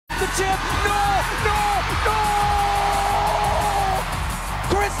tip. No, no, no!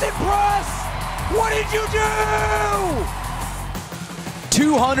 Kristie Press, what did you do?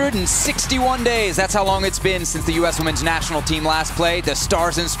 261 days, that's how long it's been since the U.S. women's national team last played. The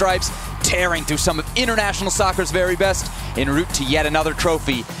Stars and Stripes tearing through some of international soccer's very best en route to yet another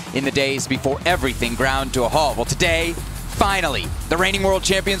trophy in the days before everything ground to a halt. Well, today, finally, the reigning world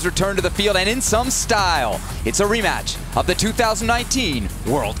champions return to the field, and in some style. It's a rematch of the 2019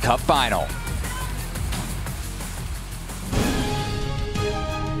 World Cup final.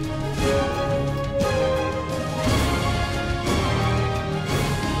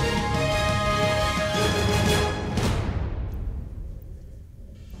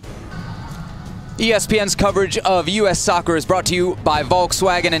 ESPN's coverage of U.S. soccer is brought to you by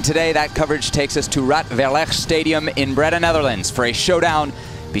Volkswagen, and today that coverage takes us to Lavelle Stadium in Breda, Netherlands for a showdown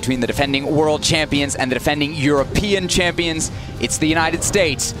between the defending world champions and the defending European champions. It's the United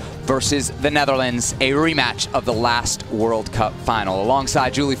States versus the Netherlands, a rematch of the last World Cup final.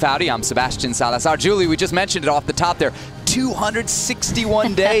 Alongside Julie Foudy, I'm Sebastian Salazar. Julie, we just mentioned it off the top there.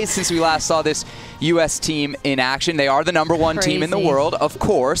 261 days since we last saw this U.S. team in action. They are the #1 team in the world, of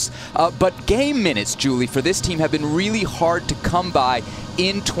course. But game minutes, Julie, for this team have been really hard to come by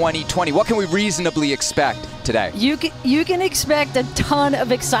in 2020. What can we reasonably expect today? You can expect a ton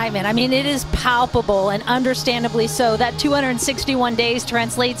of excitement. I mean, it is palpable, and understandably so. That 261 days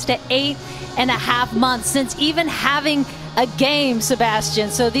translates to 8.5 months since even having a game,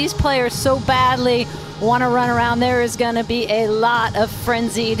 Sebastian. So these players so badly want to run around. There is going to be a lot of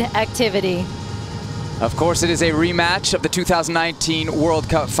frenzied activity. Of course, it is a rematch of the 2019 World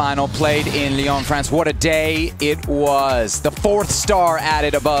Cup final played in Lyon, France. What a day it was. The 4th star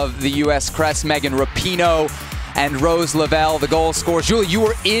added above the U.S. crest, Megan Rapinoe and Rose Lavelle, the goal scorers. Julie, you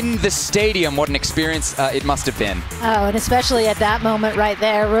were in the stadium. What an experience it must have been. Oh, and especially at that moment right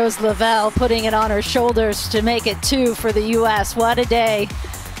there, Rose Lavelle putting it on her shoulders to make it 2 for the U.S. What a day.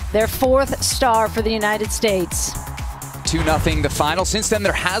 Their 4th star for the United States. 2-0 the final. Since then,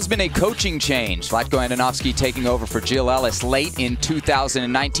 there has been a coaching change. Vlatko Andonovski taking over for Jill Ellis late in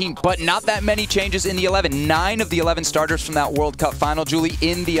 2019, but not that many changes in the 11. 9 of the 11 starters from that World Cup final, Julie,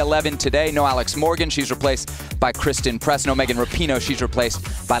 in the 11 today. No Alex Morgan, she's replaced by Kristie Press. No Megan Rapinoe, she's replaced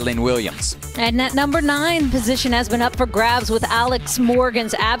by Lynn Williams. And that #9 position has been up for grabs with Alex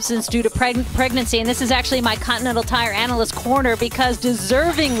Morgan's absence due to pregnancy. And this is actually my Continental Tire analyst corner, because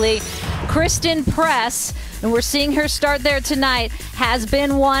deservingly, Kristie Press, and we're seeing her start there tonight, has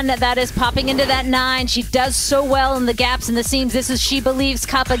been one that is popping into that 9. She does so well in the gaps and the seams. This is She Believes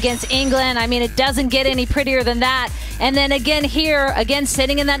Cup against England. I mean, it doesn't get any prettier than that. And then again here, again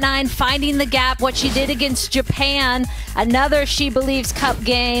sitting in that 9, finding the gap, what she did against Japan, another She Believes Cup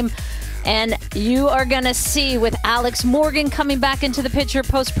game. And you are going to see, with Alex Morgan coming back into the picture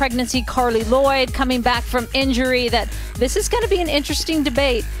post-pregnancy, Carly Lloyd coming back from injury, that this is going to be an interesting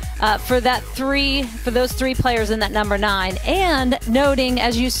debate for those 3 players in that #9. And noting,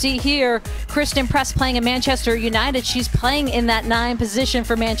 as you see here, Kristie Press playing in Manchester United. She's playing in that 9 position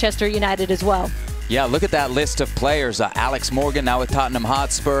for Manchester United as well. Yeah, look at that list of players. Alex Morgan now with Tottenham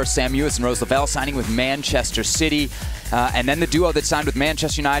Hotspur, Sam Mewis and Rose Lavelle signing with Manchester City. And then the duo that signed with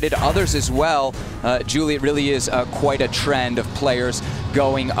Manchester United, others as well. Julie, it really is quite a trend of players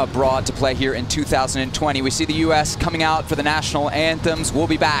going abroad to play here in 2020. We see the U.S. coming out for the national anthems. We'll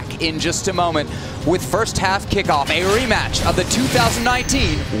be back in just a moment with first half kickoff, a rematch of the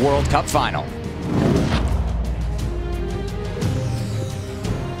 2019 World Cup final.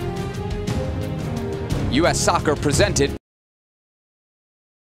 U.S. Soccer presented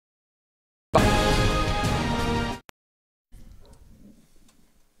by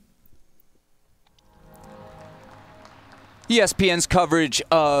ESPN's coverage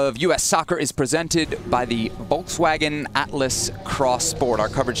of U.S. soccer is presented by the Volkswagen Atlas Cross Sport. Our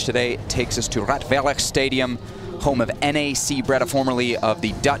coverage today takes us to Lavelle Stadium, home of NAC Breda, formerly of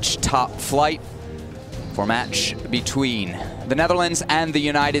the Dutch Top Flight, for a match between the Netherlands and the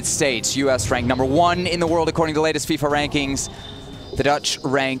United States. U.S. ranked #1 in the world according to the latest FIFA rankings. The Dutch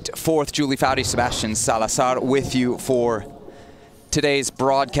ranked 4th. Julie Foudy, Sebastian Salazar with you for today's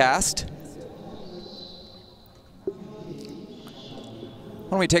broadcast.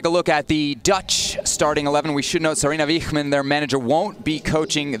 When we take a look at the Dutch starting 11, we should note Sarina Wiegman, their manager, won't be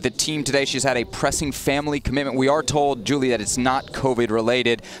coaching the team today. She's had a pressing family commitment. We are told, Julie, that it's not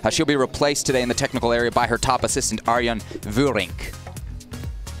COVID-related. She'll be replaced today in the technical area by her top assistant, Arjan Vuurink.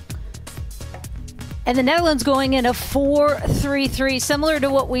 And the Netherlands going in a 4-3-3, similar to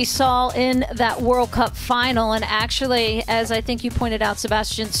what we saw in that World Cup final. And actually, as I think you pointed out,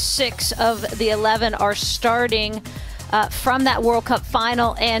 Sebastian, 6 of the 11 are starting from that World Cup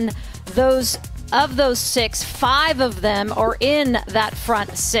final. And Of those 6, 5 of them are in that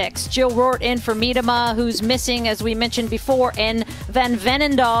front 6. Jill Roort in for Miedema, who's missing, as we mentioned before, and Van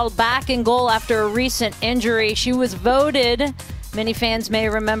Veenendaal back in goal after a recent injury. She was voted, many fans may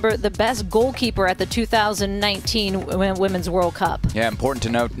remember, the best goalkeeper at the 2019 Women's World Cup. Yeah, important to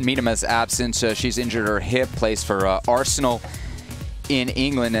note Miedema's absence. She's injured her hip, plays for Arsenal in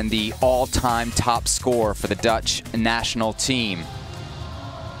England, and the all-time top scorer for the Dutch national team.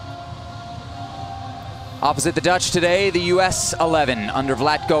 Opposite the Dutch today, the US 11 under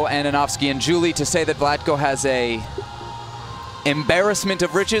Vlatko Andonovski. And Julie, to say that Vlatko has a embarrassment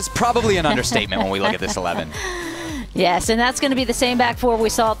of riches, probably an understatement when we look at this 11. Yes, and that's going to be the same back four we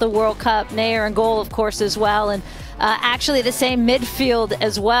saw at the World Cup. Nair in goal, of course, as well. And actually the same midfield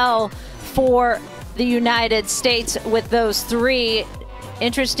as well for the United States with those 3.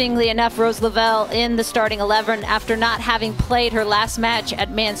 Interestingly enough, Rose Lavelle in the starting 11 after not having played her last match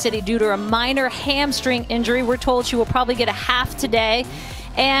at Man City due to a minor hamstring injury. We're told she will probably get a half today.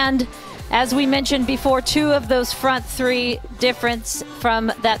 And as we mentioned before, 2 of those front 3 difference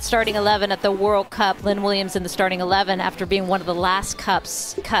from that starting 11 at the World Cup. Lynn Williams in the starting 11 after being one of the last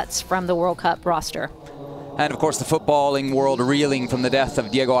cuts from the World Cup roster. And of course, the footballing world reeling from the death of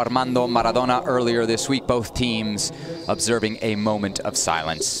Diego Armando Maradona earlier this week. Both teams observing a moment of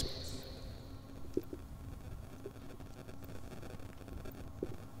silence.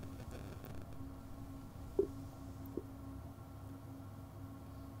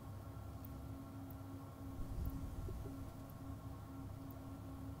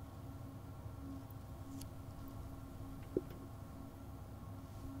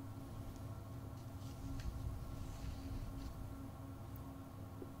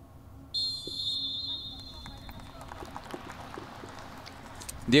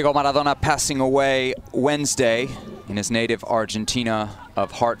 Diego Maradona passing away Wednesday in his native Argentina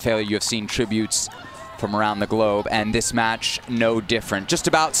of heart failure. You have seen tributes from around the globe, and this match no different. Just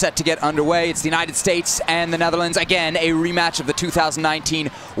about set to get underway. It's the United States and the Netherlands. Again, a rematch of the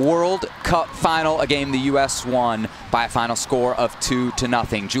 2019 World Cup final, a game the U.S. won by a final score of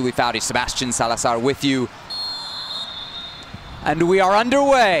 2-0. Julie Foudy, Sebastian Salazar with you. And we are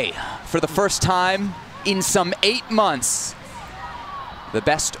underway for the first time in some 8 months. The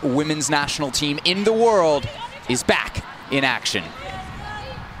best women's national team in the world is back in action.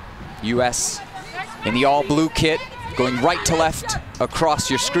 U.S. in the all-blue kit, going right to left across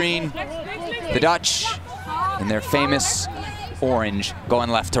your screen. The Dutch in their famous orange, going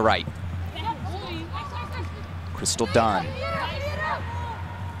left to right. Crystal Dunn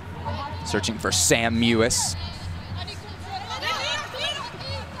searching for Sam Mewis.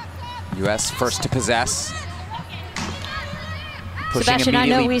 U.S. first to possess. Sebastian, I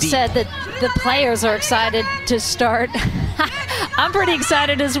know we said that the players are excited to start. I'm pretty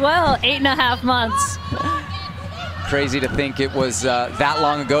excited as well. 8.5 months. Crazy to think it was that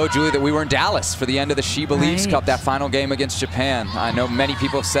long ago, Julie, that we were in Dallas for the end of the She Believes Cup, that final game against Japan. I know many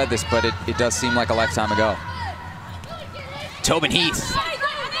people have said this, but it does seem like a lifetime ago. Tobin Heath.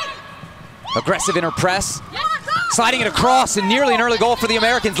 Aggressive in her press. Sliding it across, and nearly an early goal for the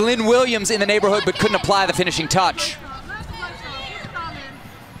Americans. Lynn Williams in the neighborhood, but couldn't apply the finishing touch.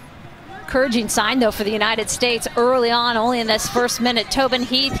 Encouraging sign, though, for the United States early on, only in this first minute. Tobin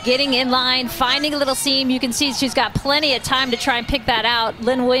Heath getting in line, finding a little seam. You can see she's got plenty of time to try and pick that out.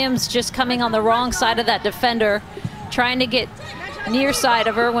 Lynn Williams just coming on the wrong side of that defender, trying to get near side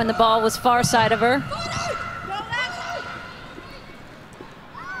of her when the ball was far side of her.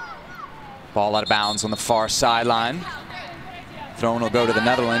 Ball out of bounds on the far sideline. Thrown will go to the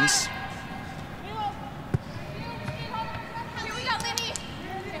Netherlands.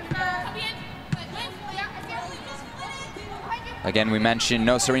 Again, we mentioned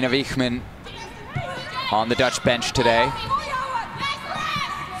no Serena Wiegman on the Dutch bench today.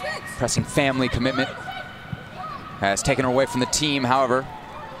 Pressing family commitment has taken her away from the team. However,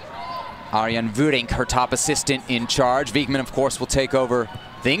 Arjan Vurink, her top assistant, in charge. Wiegman, of course, will take over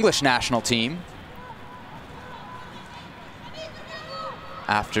the English national team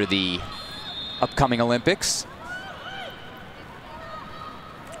after the upcoming Olympics.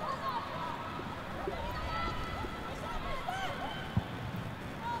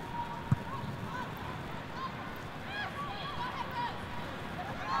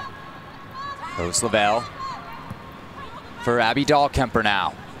 Goes Lavelle for Abby Dahlkemper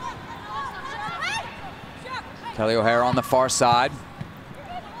now. Kelly O'Hara on the far side.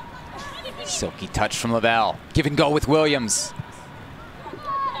 Silky touch from Lavelle. Give and go with Williams.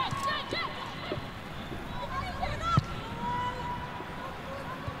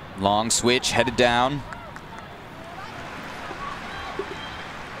 Long switch, headed down.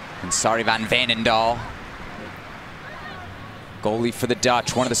 And And Sari van Veenendaal, goalie for the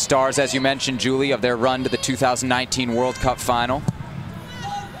Dutch. One of the stars, as you mentioned, Julie, of their run to the 2019 World Cup final.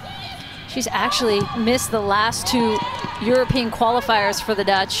 She's actually missed the last 2 European qualifiers for the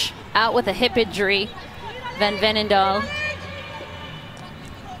Dutch, out with a hip injury. Van Veenendaal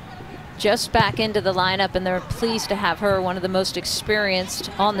just back into the lineup, and they're pleased to have her, one of the most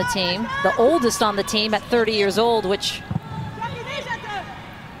experienced on the team, the oldest on the team at 30 years old, which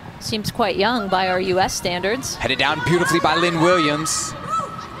seems quite young by our US standards. Headed down beautifully by Lynn Williams.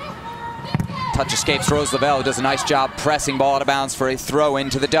 Touch escapes Rose Lavelle, who does a nice job pressing, ball out of bounds for a throw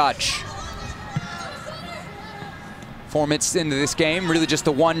into the Dutch. 4 minutes into this game, really just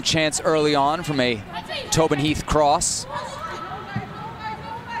the one chance early on from a Tobin Heath cross.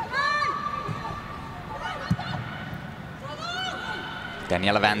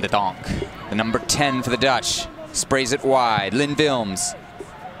 Danielle van de Donk, the number 10 for the Dutch, sprays it wide. Lynn Wilms.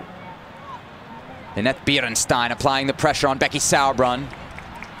 Lynette Bierenstein applying the pressure on Becky Sauerbrunn.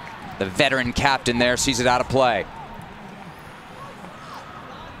 The veteran captain there sees it out of play.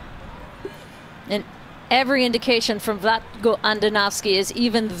 And every indication from Vlatko Andonovski is,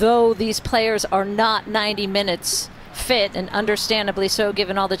 even though these players are not 90 minutes fit, and understandably so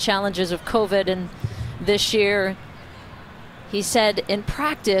given all the challenges of COVID and this year, he said in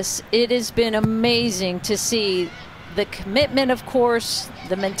practice it has been amazing to see the commitment, of course,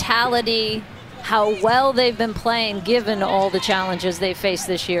 the mentality, how well they've been playing given all the challenges they faced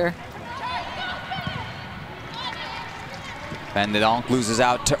this year. Van de Donk loses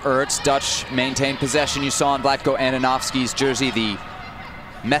out to Ertz. Dutch maintain possession. You saw on Vlatko Andonovski's jersey the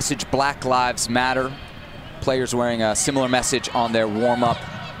message Black Lives Matter. Players wearing a similar message on their warm-up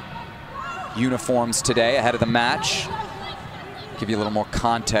uniforms today ahead of the match. Give you a little more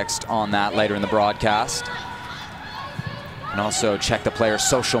context on that later in the broadcast. And also check the players'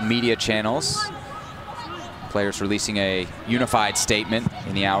 social media channels. Players releasing a unified statement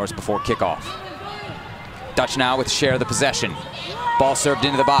in the hours before kickoff. Dutch now with share of the possession. Ball served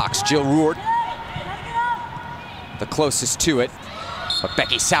into the box. Jill Roert, the closest to it. But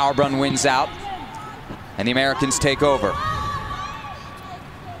Becky Sauerbrunn wins out, and the Americans take over.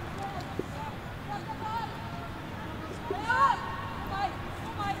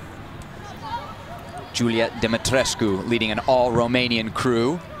 Julia Dimitrescu leading an all-Romanian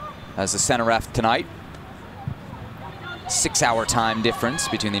crew as the center ref tonight. 6-hour time difference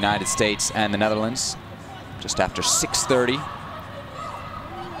between the United States and the Netherlands, just after 6:30.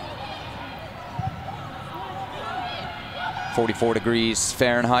 .44 degrees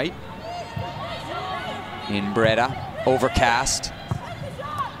Fahrenheit in Breda, overcast.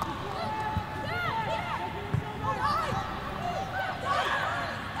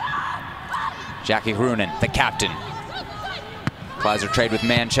 Jackie Groenen, the captain. Applies her trade with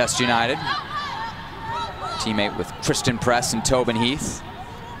Manchester United. Teammate with Kristen Press and Tobin Heath.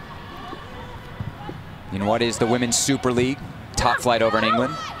 In what is the Women's Super League, top flight over in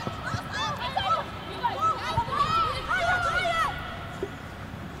England.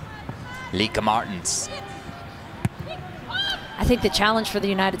 Lika Martens. I think the challenge for the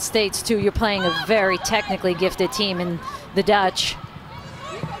United States, too, you're playing a very technically gifted team in the Dutch.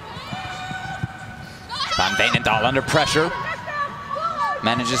 Van Veenendaal under pressure.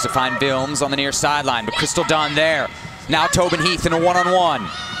 Manages to find Wilms on the near sideline, but Crystal Dunn there. Now Tobin Heath in a one-on-one.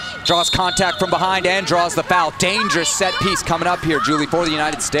 Draws contact from behind and draws the foul. Dangerous set piece coming up here, Julie, for the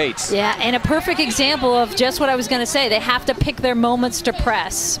United States. Yeah, and a perfect example of just what I was going to say. They have to pick their moments to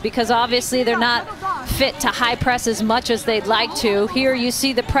press, because obviously they're not fit to high press as much as they'd like to. Here you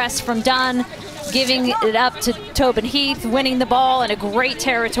see the press from Dunn, giving it up to Tobin Heath, winning the ball in a great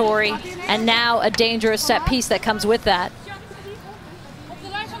territory, and now a dangerous set piece that comes with that.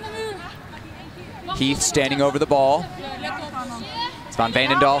 Heath standing over the ball. Van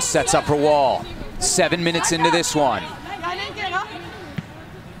Veenendaal sets up her wall. 7 minutes into this one.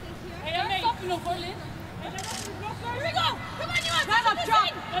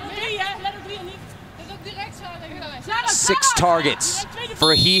 Six targets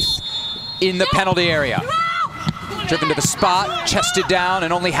for Heath in the penalty area. Driven to the spot, chested down,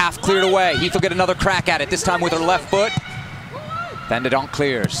 and only half cleared away. Heath will get another crack at it, this time with her left foot. Van de Donk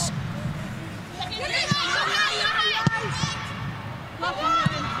clears.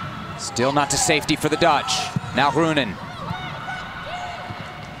 Still not to safety for the Dutch. Now Groenen.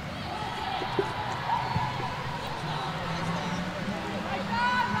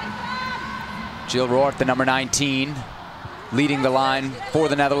 Jill Roert, the number 19, leading the line for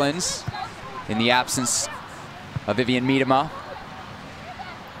the Netherlands in the absence of Vivian Miedema.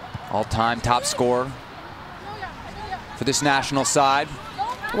 All-time top scorer for this national side.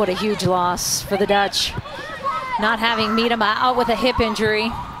 What a huge loss for the Dutch. Not having Miedema out with a hip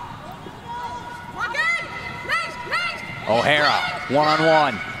injury. O'Hara,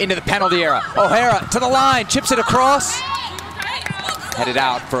 one-on-one, into the penalty area. O'Hara to the line, chips it across. Headed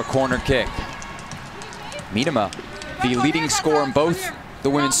out for a corner kick. Miedema, the leading scorer in both the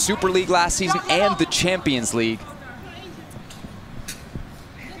Women's Super League last season and the Champions League.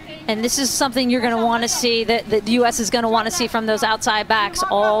 And this is something you're going to want to see, that the U.S. is going to want to see from those outside backs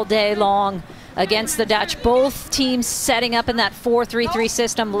all day long against the Dutch. Both teams setting up in that 4-3-3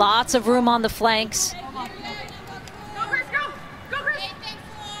 system. Lots of room on the flanks.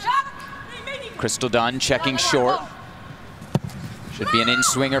 Crystal Dunn checking short. Should be an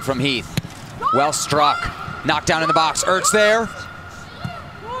in-swinger from Heath. Well struck. Knocked down in the box. Ertz there.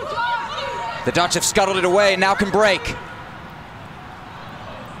 The Dutch have scuttled it away and now can break.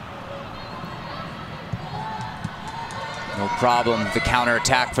 No problem, the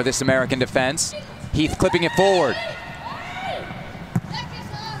counterattack for this American defense. Heath clipping it forward.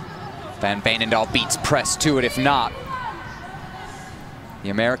 Van Veenendaal beats press to it, if not. The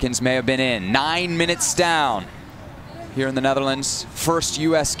Americans may have been in. 9 minutes down here in the Netherlands. First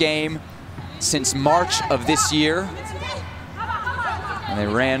U.S. game since March of this year. And they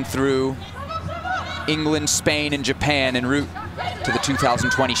ran through England, Spain, and Japan en route to the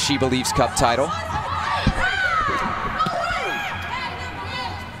 2020 She Believes Cup title.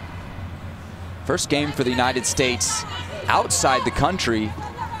 First game for the United States outside the country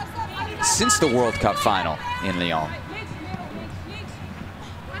since the World Cup final in Lyon.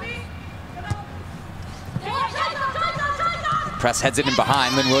 Press heads it in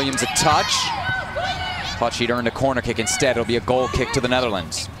behind. Lynn Williams a touch. Thought she'd earned a corner kick instead. It'll be a goal kick to the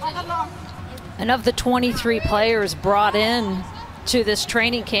Netherlands. And of the 23 players brought in to this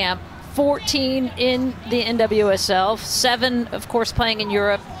training camp, 14 in the NWSL, 7 of course playing in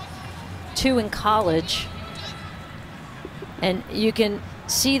Europe, 2 in college. And you can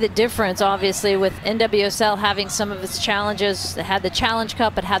see the difference obviously with NWSL having some of its challenges. It had the Challenge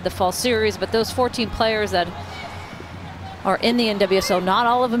Cup, it had the Fall Series, but those 14 players that are in the NWSL, not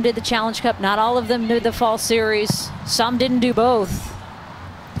all of them did the Challenge Cup, not all of them did the Fall Series. Some didn't do both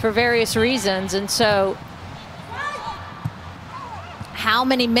for various reasons. And so how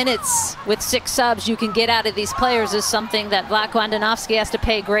many minutes with 6 subs you can get out of these players is something that Vlatko Andonovski has to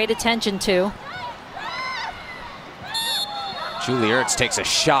pay great attention to. Julie Ertz takes a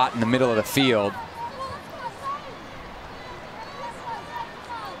shot in the middle of the field.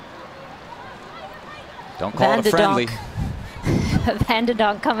 Don't call it a friendly. Van de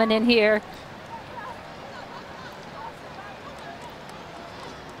Donk coming in here.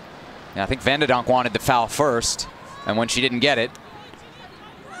 Yeah, I think Van de Donk wanted the foul first, and when she didn't get it,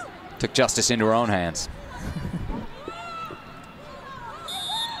 took justice into her own hands.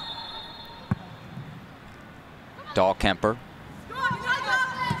 Dahlkemper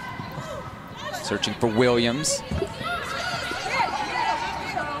searching for Williams.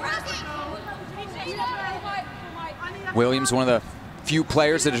 Williams, one of the few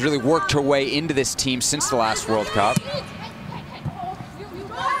players that has really worked her way into this team since the last World Cup.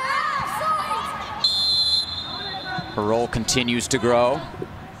 Her role continues to grow.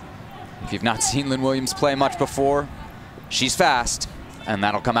 If you've not seen Lynn Williams play much before, she's fast, and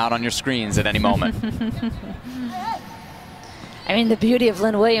that'll come out on your screens at any moment. I mean, the beauty of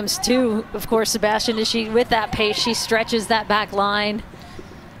Lynn Williams too, of course, Sebastian, is she, with that pace, she stretches that back line,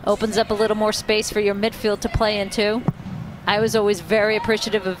 opens up a little more space for your midfield to play into. I was always very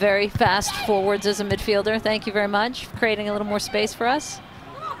appreciative of very fast forwards as a midfielder. Thank you very much for creating a little more space for us.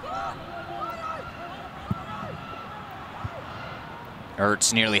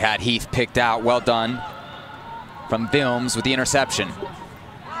 Ertz nearly had Heath picked out. Well done from Wilms with the interception.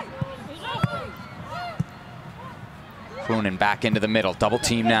 Groenen back into the middle. Double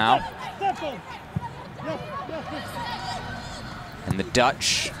team now. And the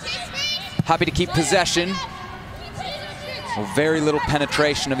Dutch happy to keep possession. Well, very little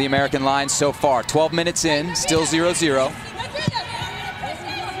penetration of the American line so far. 12 minutes in, still 0-0.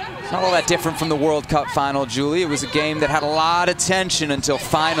 Not all that different from the World Cup final, Julie. It was a game that had a lot of tension until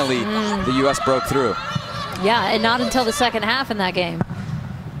finally the U.S. broke through. Yeah, and not until the second half in that game.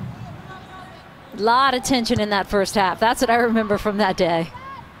 A lot of tension in that first half. That's what I remember from that day.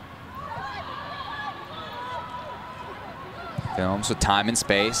 Wilms with time and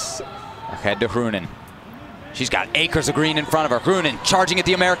space. Ahead to Groenen. She's got acres of green in front of her. Groenen charging at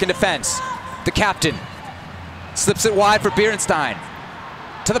the American defense. The captain slips it wide for Bierenstein.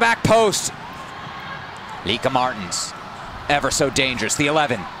 To the back post. Lieke Martens, ever so dangerous. The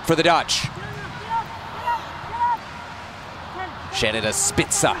 11 for the Dutch. Shelida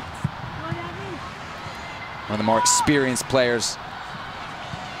Spitza, one of the more experienced players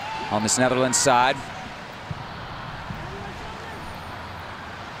on this Netherlands side.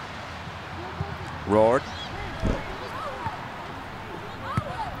 Roord.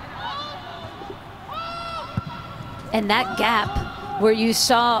 And that gap where you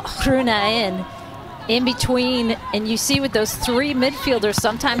saw Groene in between, and you see with those three midfielders,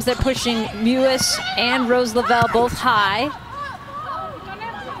 sometimes they're pushing Mewis and Rose Lavelle both high.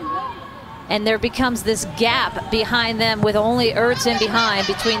 And there becomes this gap behind them with only Ertz in behind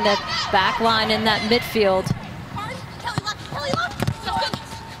between the back line and that midfield.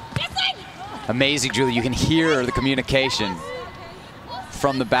 Amazing, Julie. You can hear the communication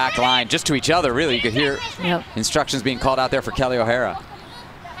from the back line, just to each other, really. You could hear instructions being called out there for Kelly O'Hara.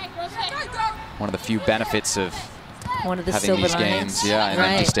 One of the few benefits of having these games, in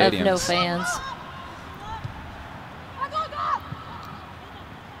empty stadiums. Of no fans.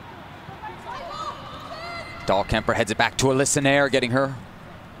 Dahlkemper heads it back to Alyssa Nair, getting her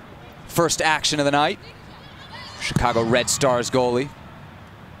first action of the night. Chicago Red Stars goalie.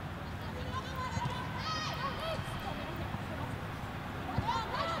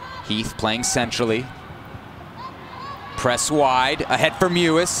 Heath playing centrally. Press wide, ahead for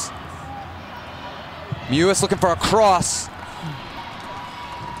Mewis. Mewis looking for a cross.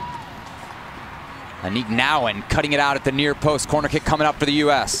 Anik Nouwen cutting it out at the near post. Corner kick coming up for the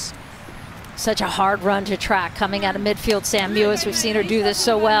U.S. Such a hard run to track coming out of midfield, Sam Mewis. We've seen her do this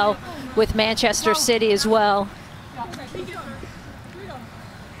so well with Manchester City as well.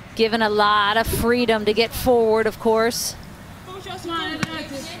 Given a lot of freedom to get forward, of course.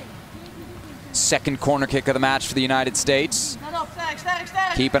 Second corner kick of the match for the United States.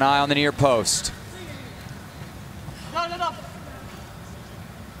 Keep an eye on the near post.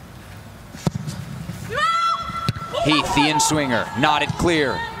 Heath, the in-swinger, nodded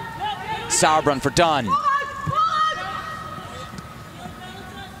clear. Sauerbrunn for Dunn.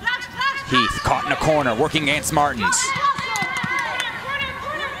 Heath caught in a corner, working against Martins.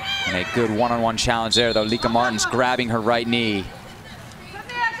 And a good one-on-one challenge there, though. Lika Martins grabbing her right knee.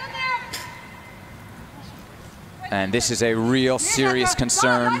 And this is a real serious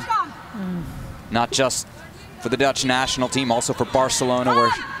concern, not just for the Dutch national team, also for Barcelona,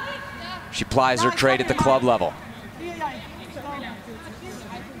 where she plies her trade at the club level.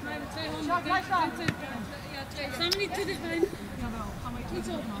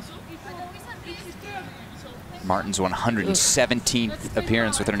 Martins' 117th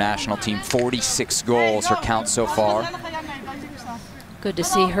appearance with her national team, 46 goals, her count so far. Good to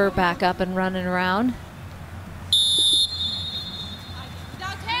see her back up and running around.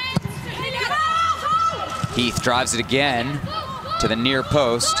 Heath drives it again to the near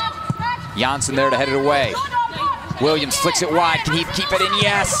post. Janssen there to head it away. Williams flicks it wide. Can Heath keep it in?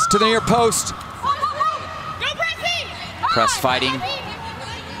 Yes, to the near post. Press fighting.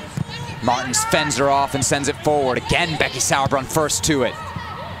 Martins fends her off and sends it forward. Again, Becky Sauerbrunn first to it.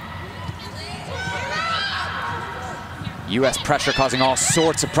 U.S. pressure causing all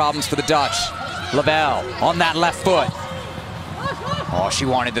sorts of problems for the Dutch. Lavelle on that left foot. Oh, she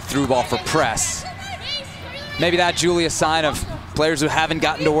wanted the through ball for press. Maybe that, Julie, a sign of players who haven't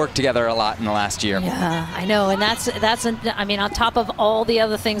gotten to work together a lot in the last year. Yeah, I know, and I mean, on top of all the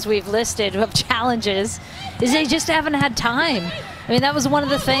other things we've listed of challenges, is they just haven't had time. I mean, that was one of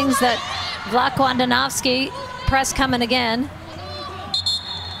the things that Vlatko Andonovski, press coming again.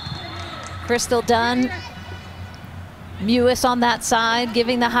 Crystal Dunn, Mewis on that side,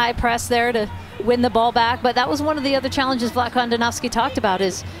 giving the high press there to win the ball back. But that was one of the other challenges Vlatko Andonovski talked about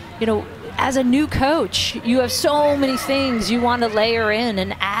is, you know, as a new coach, you have so many things you want to layer in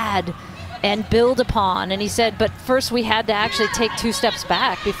and add and build upon. And he said, but first we had to actually take 2 steps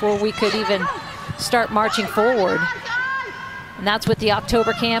back before we could even start marching forward. And that's with the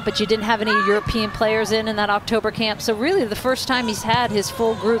October camp, but you didn't have any European players in that October camp. So really the first time he's had his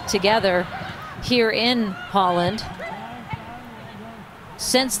full group together here in Holland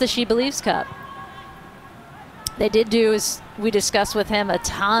since the She Believes Cup. They did do, as we discussed with him, a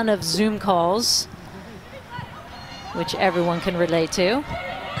ton of Zoom calls, which everyone can relate to.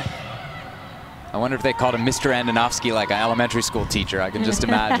 I wonder if they called him Mr. Andonovski like an elementary school teacher. I can just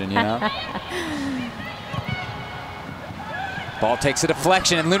imagine, you know? Ball takes a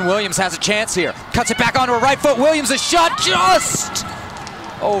deflection, and Lynn Williams has a chance here. Cuts it back onto her right foot. Williams, a shot just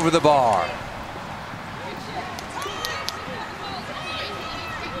over the bar.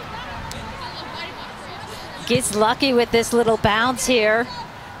 Gets lucky with this little bounce here.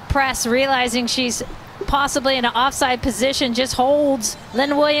 Press realizing she's possibly in an offside position, just holds.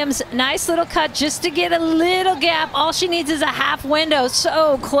 Lynn Williams, nice little cut just to get a little gap. All she needs is a half window.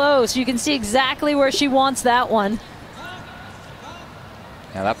 So close. You can see exactly where she wants that one.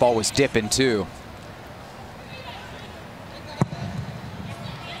 Yeah, that ball was dipping too.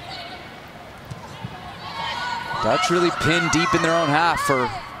 Dutch really pinned deep in their own half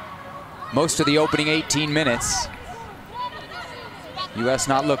for most of the opening 18 minutes. U.S.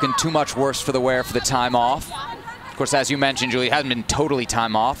 not looking too much worse for the wear for the time off. Of course, as you mentioned, Julie, it hasn't been totally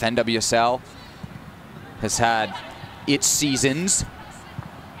time off. NWSL has had its seasons,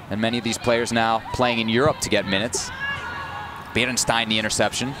 and many of these players now playing in Europe to get minutes. Berenstein, the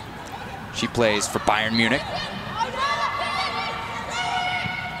interception. She plays for Bayern Munich.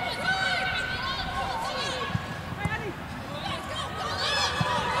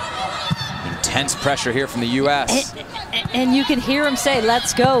 Intense pressure here from the U.S. And you can hear them say,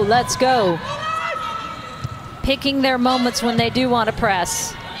 let's go, let's go. Picking their moments when they do want to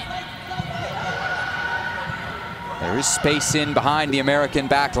press. There is space in behind the American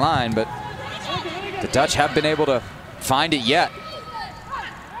back line, but the Dutch have been able to find it yet.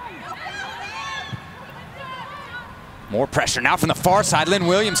 More pressure now from the far side. Lynn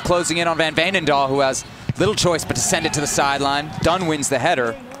Williams closing in on Van Veenendaal, who has little choice but to send it to the sideline. Dunn wins the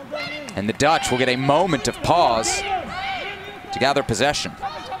header, and the Dutch will get a moment of pause to gather possession.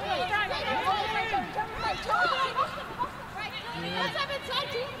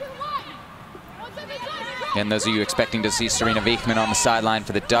 And those of you expecting to see Serena Wiegman on the sideline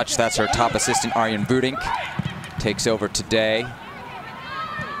for the Dutch, that's her top assistant, Arjen Boodink, takes over today.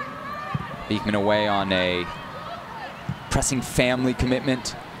 Wiegman away on a pressing family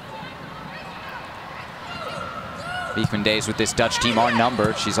commitment. Wiegman days with this Dutch team are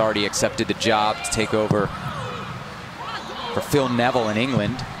numbered. She's already accepted the job to take over for Phil Neville in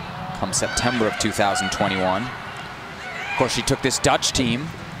England come September of 2021. Of course, she took this Dutch team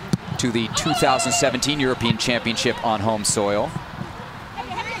to the 2017 European Championship on home soil.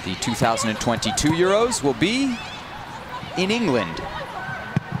 The 2022 Euros will be in England.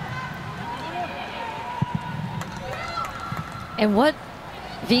 And what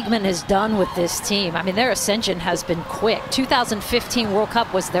Wiegman has done with this team, I mean, their ascension has been quick. 2015 World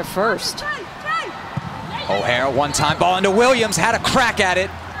Cup was their first. O'Hara, one-time ball into Williams, had a crack at it.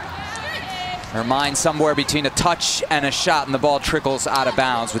 Her mind somewhere between a touch and a shot, and the ball trickles out of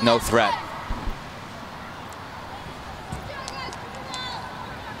bounds with no threat.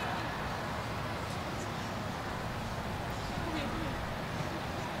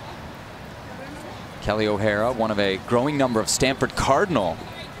 Kelly O'Hara, one of a growing number of Stanford Cardinal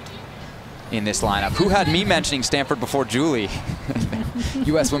in this lineup. Who had me mentioning Stanford before Julie?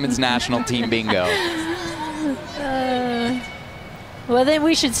 U.S. Women's National Team bingo. Well, then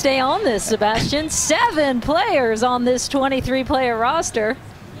we should stay on this, Sebastian. 7 players on this 23-player roster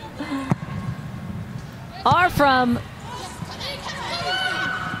are from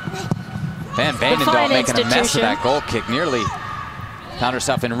Van Veenendaal making a mess of that goal kick. Nearly found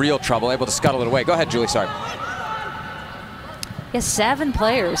herself in real trouble, able to scuttle it away. Go ahead, Julie, sorry. Yes, 7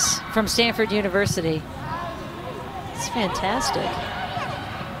 players from Stanford University. It's fantastic.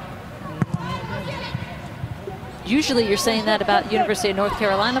 Usually you're saying that about University of North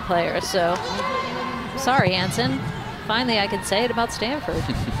Carolina players, so sorry, Hansen. Finally, I can say it about Stanford.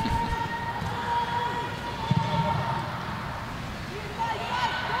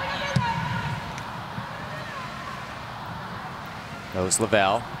 Goes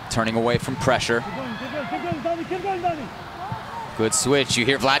Lavelle, turning away from pressure. Good switch. You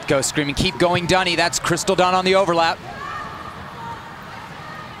hear Vlatko screaming, keep going, Dunny. That's Crystal Dunn on the overlap.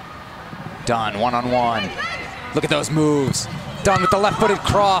 Dunn, one-on-one. Look at those moves. Dunn with the left-footed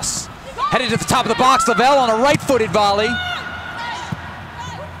cross. Headed to the top of the box. Lavelle on a right-footed volley.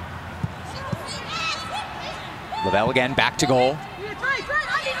 Lavelle again, back to goal.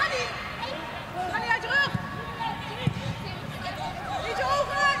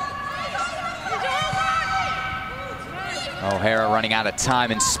 O'Hara running out of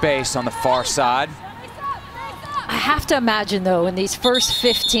time and space on the far side. I have to imagine, though, in these first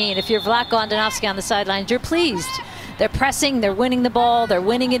 15, if you're Vlatko Andonovski on the sidelines, you're pleased. They're pressing, they're winning the ball, they're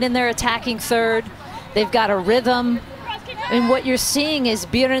winning it in their attacking third. They've got a rhythm. And what you're seeing is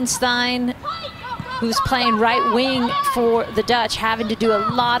Berenstein, who's playing right wing for the Dutch, having to do a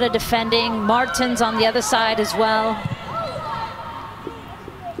lot of defending. Martins on the other side as well.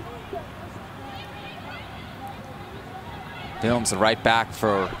 Films the right back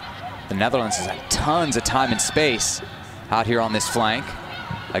for the Netherlands has had tons of time and space out here on this flank.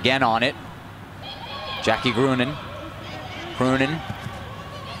 Again on it. Jackie Groenen.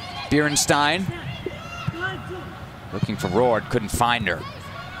 Berenstein. Looking for Roord, couldn't find her.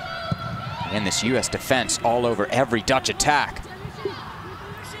 And this U.S. defense all over every Dutch attack.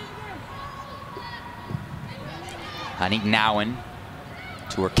 Aniek Nouwen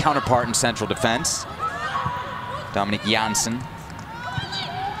to her counterpart in central defense, Dominique Janssen.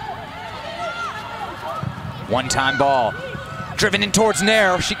 One-time ball, driven in towards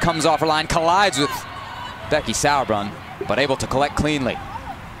Nair. She comes off her line, collides with Becky Sauerbrunn, but able to collect cleanly.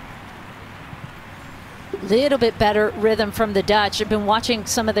 Little bit better rhythm from the Dutch. I've been watching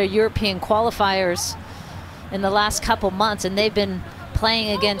some of their European qualifiers in the last couple months, and they've been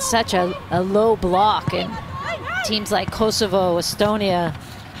playing against such a low block, and teams like Kosovo, Estonia,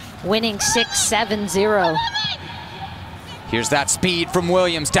 winning 6-7-0. Here's that speed from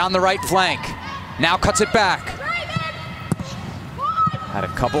Williams down the right flank. Now cuts it back. Had a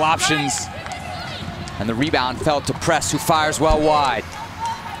couple options, and the rebound fell to Press, who fires well wide.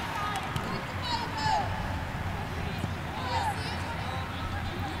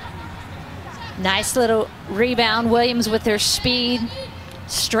 Nice little rebound. Williams with her speed,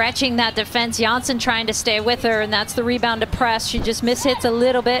 stretching that defense. Janssen trying to stay with her, and that's the rebound to Press. She just mishits a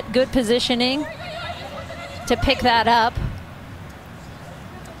little bit. Good positioning to pick that up.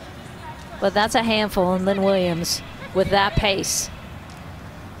 But that's a handful, and Lynn Williams with that pace.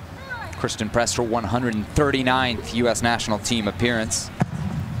 Kristen Press, her 139th U.S. national team appearance.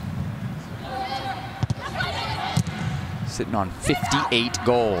 Sitting on 58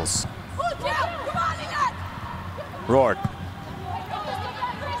 goals. Roord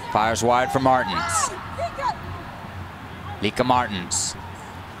fires wide for Martens. Lika Martens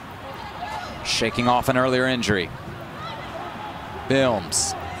shaking off an earlier injury.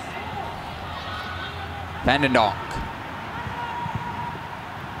 Bilms. Vandendonk.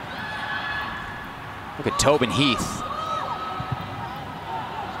 Look at Tobin Heath.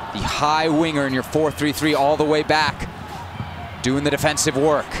 The high winger in your 4-3-3 all the way back, doing the defensive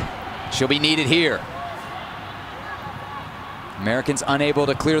work. She'll be needed here. Americans unable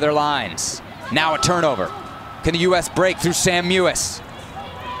to clear their lines. Now a turnover. Can the U.S. break through Sam Mewis?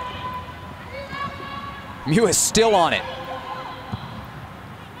 Mewis still on it.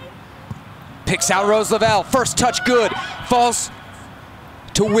 Picks out Rose Lavelle. First touch good. Falls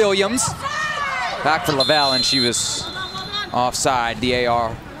to Williams. Back for Lavelle, and she was offside. The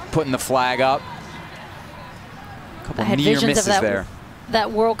AR putting the flag up. A couple near misses there.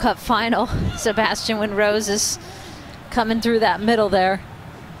 That World Cup final, Sebastian, when Rose is coming through that middle there,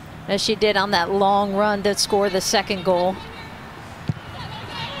 as she did on that long run to score the second goal.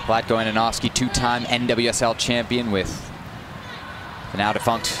 Vlatko Ananovsky, two-time NWSL champion with the now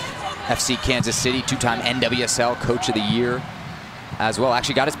defunct FC Kansas City, two-time NWSL Coach of the Year as well.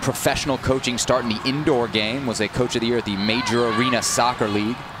 Actually got his professional coaching start in the indoor game, was a Coach of the Year at the Major Arena Soccer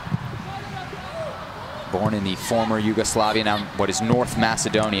League. Born in the former Yugoslavia, now what is North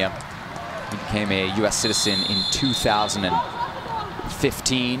Macedonia. He became a U.S. citizen in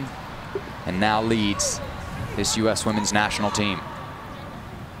 2015 and now leads this U.S. women's national team.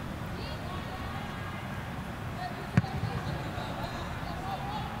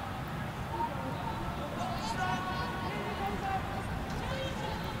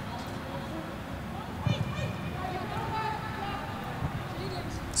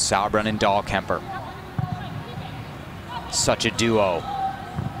 Sauerbrunn and Dahlkemper. Such a duo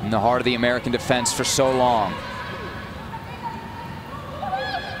in the heart of the American defense for so long.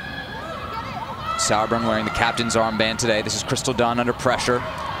 Sauerbrunn wearing the captain's armband today. This is Crystal Dunn under pressure.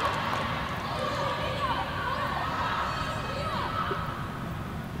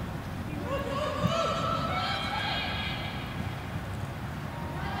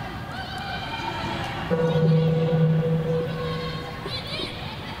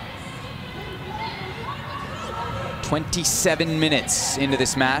 "27 minutes into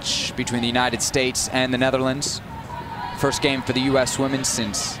this match between the United States and the Netherlands. First game for the U.S. women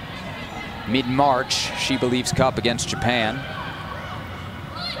since mid-March, She Believes Cup against Japan.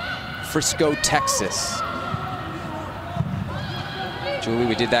 Frisco, Texas. Julie,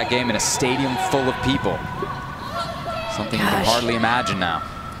 we did that game in a stadium full of people. Something you can hardly imagine now.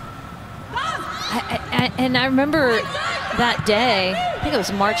 And I remember that day, I think it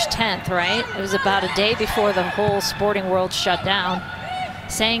was March 10th, right? It was about a day before the whole sporting world shut down,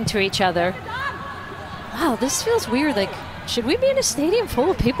 saying to each other, wow, this feels weird. Like, should we be in a stadium full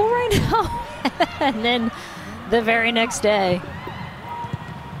of people right now? And then the very next day,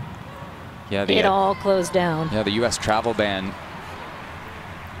 it all closed down. Yeah, the U.S. travel ban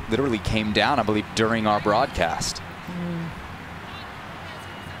literally came down, I believe, during our broadcast.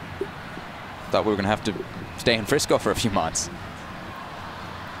 Thought we were going to have to stay in Frisco for a few months.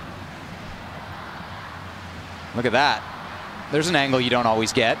 Look at that. There's an angle you don't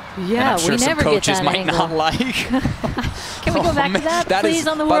always get. Yeah, and I'm sure we some never coaches get that might angle. not like. Can we go back to that, please,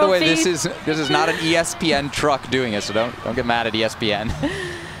 on the By world the way, feed? this is not an ESPN truck doing it, so don't get mad at ESPN.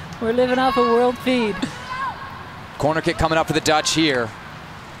 We're living off a world feed. Corner kick coming up for the Dutch here.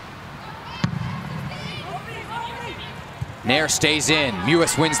 Nair stays in.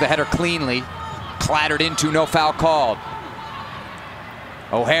 Mewis wins the header cleanly. Clattered into, no foul called.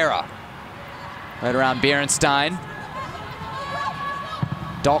 O'Hara. Right around Bierenstein.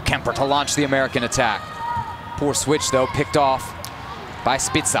 Dahlkemper to launch the American attack. Poor switch, though, picked off by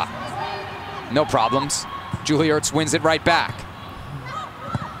Spitza. No problems. Julie Ertz wins it right back.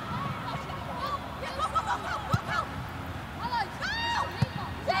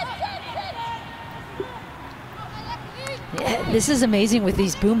 Yeah, this is amazing with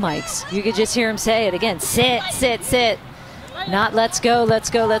these boom mics. You could just hear him say it again. Sit, sit, sit. Not let's go, let's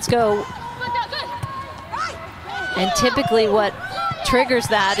go, let's go. And typically what triggers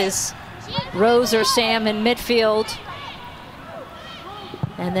that is Rose or Sam in midfield.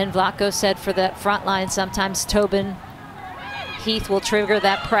 And then Vlatko said for that front line, sometimes Tobin, Heath will trigger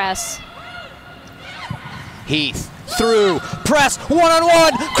that press. Heath through, press,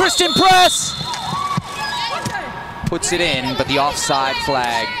 one-on-one, Christian press! Puts it in, but the offside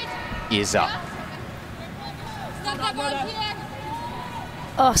flag is up.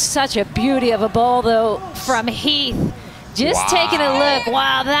 Oh, such a beauty of a ball, though, from Heath. Just taking a look.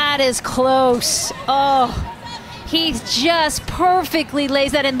 Wow, that is close. Oh, Heath just perfectly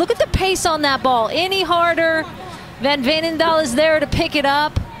lays that in. Look at the pace on that ball. Any harder, Van Veenendaal is there to pick it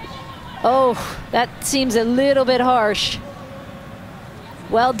up. Oh, that seems a little bit harsh.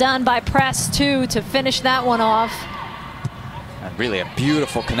 Well done by Press, too, to finish that one off. And really a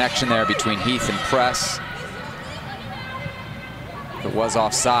beautiful connection there between Heath and Press. It was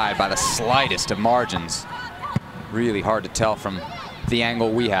offside by the slightest of margins. Really hard to tell from the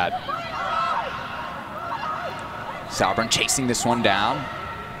angle we had. Sauerbrunn chasing this one down.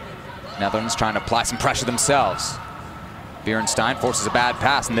 Netherlands trying to apply some pressure themselves. Bierenstein forces a bad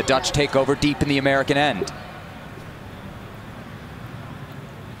pass, and the Dutch take over deep in the American end.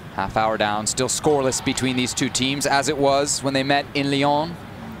 Half hour down, still scoreless between these two teams, as it was when they met in Lyon.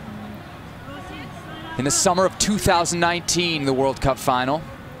 In the summer of 2019, the World Cup final.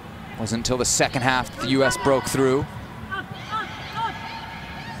 Wasn't until the second half the US broke through.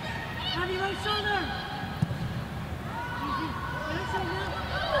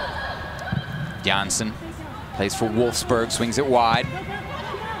 Janssen plays for Wolfsburg, swings it wide.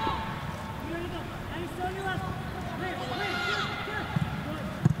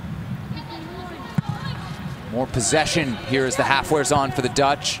 More possession here as the half wears on for the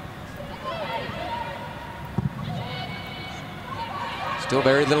Dutch. Still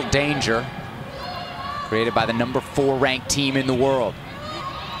very little danger created by the #4 ranked team in the world.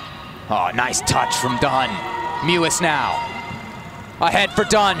 Oh, nice touch from Dunn. Mewis now. Ahead for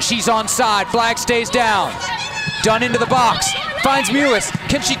Dunn. She's onside. Flag stays down. Dunn into the box. Finds Mewis.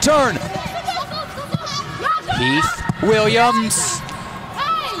 Can she turn? Heath. Williams.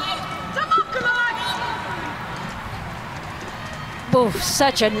 Oh,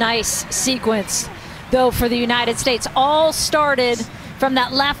 such a nice sequence, though, for the United States. All started from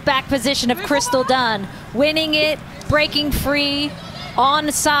that left back position of Crystal Dunn, winning it, breaking free,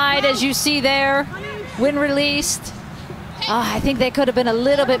 onside, as you see there, when released. I think they could have been a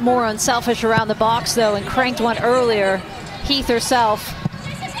little bit more unselfish around the box, though, and cranked one earlier. Heath herself.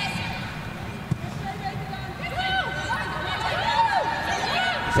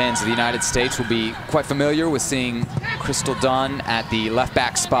 Fans of the United States will be quite familiar with seeing Crystal Dunn at the left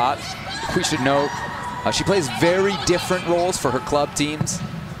back spot. We should note she plays very different roles for her club teams.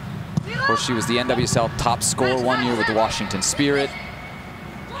 Of course, she was the NWSL top scorer one year with the Washington Spirit.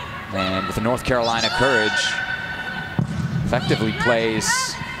 And with the North Carolina Courage, effectively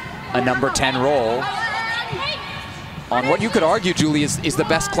plays a #10 role on what you could argue, Julie, is the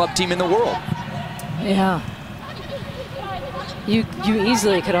best club team in the world. Yeah. You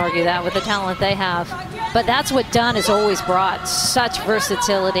easily could argue that with the talent they have. But that's what Dunn has always brought, such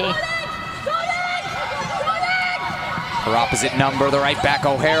versatility. Her opposite number, the right back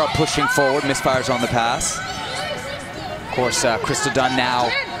O'Hara pushing forward, misfires on the pass. Of course, Crystal Dunn now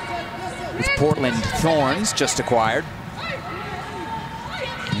with Portland Thorns, just acquired.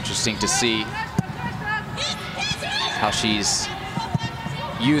 Interesting to see how she's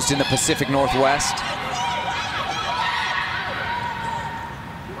used in the Pacific Northwest.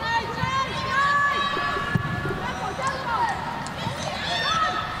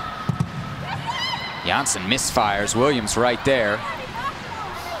 Janssen misfires. Williams right there.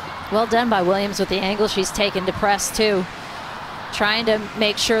 Well done by Williams with the angle she's taken to press too. Trying to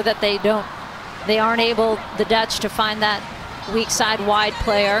make sure that they aren't able, the Dutch, to find that weak side wide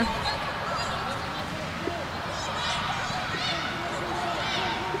player.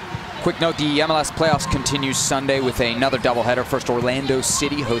 Quick note, the MLS playoffs continues Sunday with another doubleheader. First, Orlando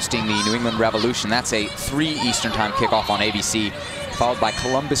City hosting the New England Revolution. That's a 3 Eastern time kickoff on ABC, followed by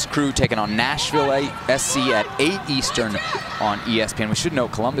Columbus Crew taking on Nashville SC at 8 Eastern on ESPN. We should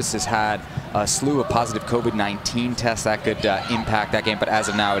note Columbus has had a slew of positive COVID-19 tests that could impact that game, but as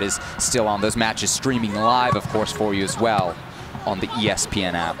of now, it is still on. Those matches streaming live, of course, for you as well on the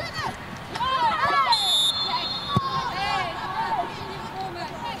ESPN app.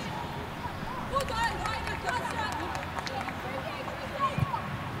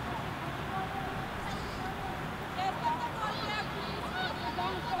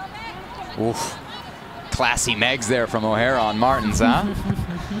 Oof. Classy Megs there from O'Hara on Martins, huh?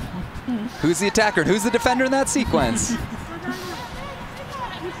 Who's the attacker and who's the defender in that sequence?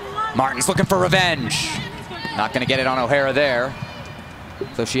 Martins looking for revenge. Not going to get it on O'Hara there.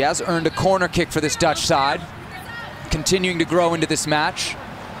 So she has earned a corner kick for this Dutch side. Continuing to grow into this match.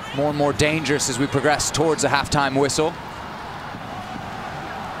 More and more dangerous as we progress towards a halftime whistle.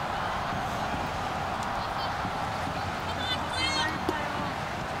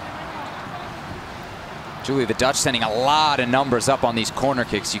 Julie, the Dutch sending a lot of numbers up on these corner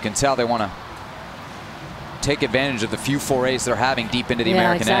kicks. You can tell they want to take advantage of the few forays they're having deep into the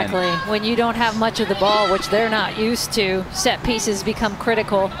American end. Yeah, exactly. When you don't have much of the ball, which they're not used to, set pieces become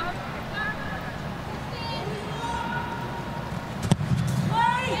critical.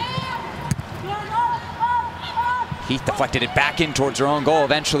 Heath deflected it back in towards her own goal,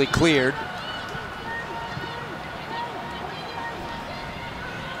 eventually cleared.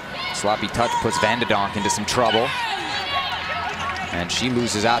 Sloppy touch puts Van de Donk into some trouble. And she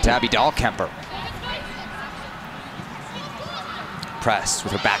loses out to Abby Dahlkemper. Press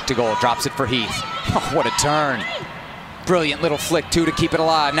with her back to goal, drops it for Heath. Oh, what a turn. Brilliant little flick too to keep it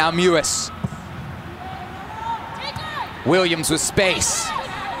alive. Now Mewis. Williams with space.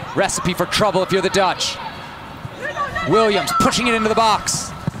 Recipe for trouble if you're the Dutch. Williams pushing it into the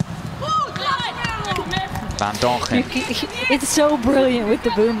box. Van Dongen. It's so brilliant with the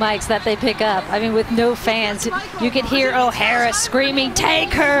boom mics that they pick up. I mean, with no fans, you could hear O'Hara screaming,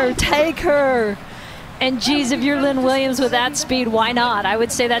 "Take her, take her!" And geez, if you're Lynn Williams with that speed, why not? I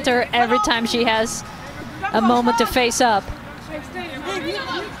would say that to her every time she has a moment to face up.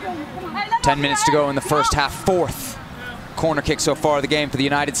 10 minutes to go in the first half. Fourth corner kick so far of the game for the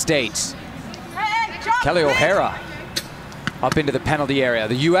United States. Kelly O'Hara up into the penalty area.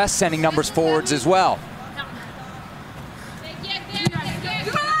 The U.S. sending numbers forwards as well.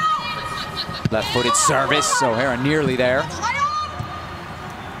 Left-footed service. O'Hara nearly there.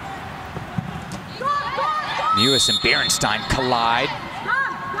 Mewis and Berenstein collide.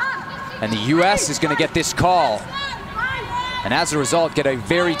 And the U.S. is going to get this call. And as a result, get a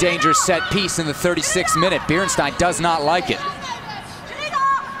very dangerous set piece in the 36th minute. Berenstein does not like it.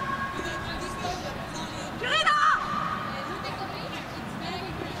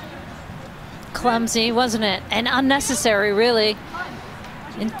 Clumsy, wasn't it? And unnecessary, really.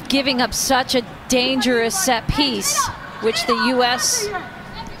 And giving up such a dangerous set piece, which the U.S.,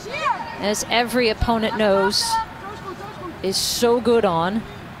 as every opponent knows, is so good on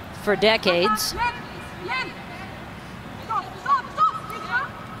for decades.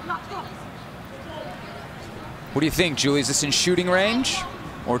 What do you think, Julie? Is this in shooting range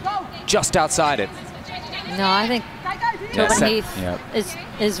or just outside it? No, I think Tobin Heath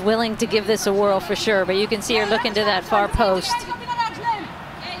is willing to give this a whirl for sure, but you can see her looking to that far post.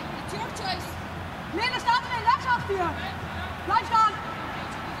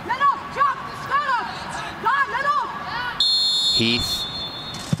 Heath,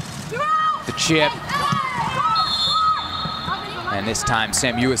 the chip, and this time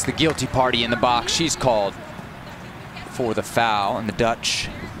Sam Mewis, the guilty party in the box. She's called for the foul, and the Dutch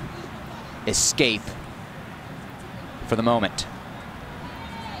escape for the moment.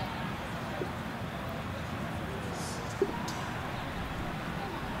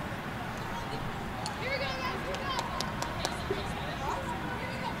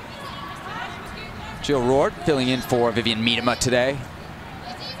 Jill Roord filling in for Vivian Miedema today.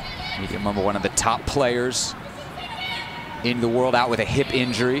 Miedema, one of the top players in the world, out with a hip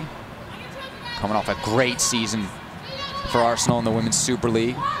injury. Coming off a great season for Arsenal in the Women's Super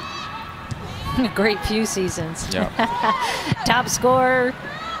League. A great few seasons. Yeah. Top scorer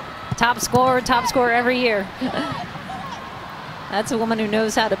every year. That's a woman who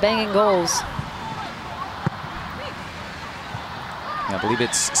knows how to bang in goals. I believe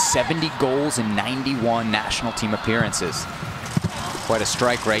it's 70 goals in 91 national team appearances. Quite a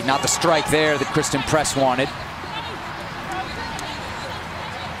strike rate. Not the strike there that Kristen Press wanted.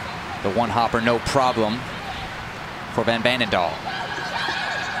 The one hopper, no problem for Van Veenendaal.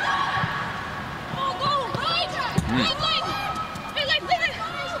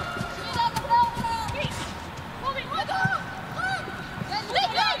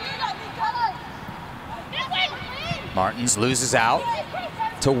 Martins loses out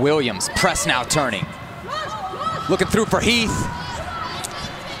to Williams. Press now turning. Looking through for Heath.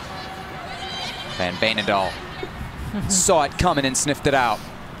 Van Veenendaal saw it coming and sniffed it out.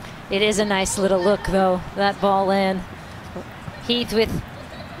 It is a nice little look, though, that ball in. Heath with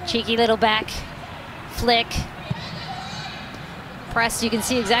cheeky little back flick. Press, you can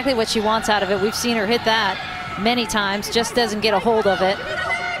see exactly what she wants out of it. We've seen her hit that many times, just doesn't get a hold of it.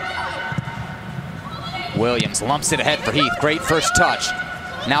 Williams lumps it ahead for Heath. Great first touch.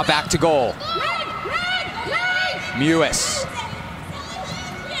 Now back to goal. Mewis.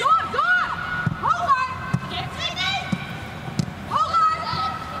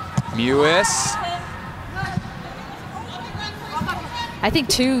 Mewis. I think,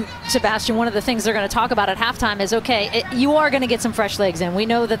 too, Sebastian, one of the things they're going to talk about at halftime is, okay, you are going to get some fresh legs in. We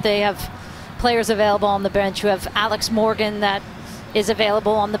know that they have players available on the bench. You have Alex Morgan that is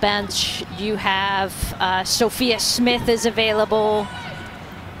available on the bench. You have Sophia Smith is available.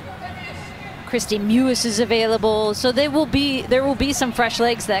 Kristie Mewis is available. So there will be some fresh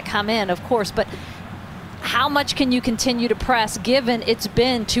legs that come in, of course. But how much can you continue to press given it's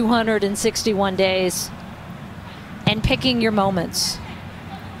been 261 days and picking your moments?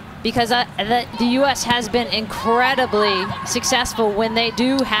 Because the U.S. has been incredibly successful when they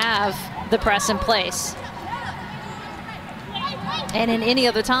do have the press in place. And in any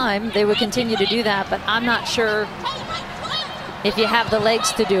other time, they would continue to do that. But I'm not sure if you have the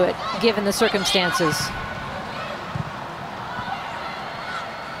legs to do it, given the circumstances.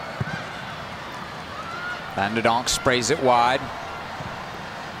 Van de Donk sprays it wide.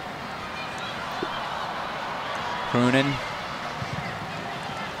 Kroenen.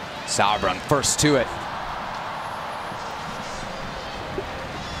 Sauerbrunn first to it.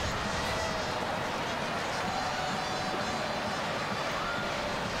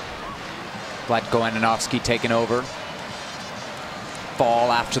 Vlatko Andonovski taking over.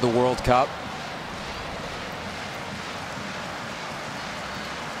 Fall after the World Cup.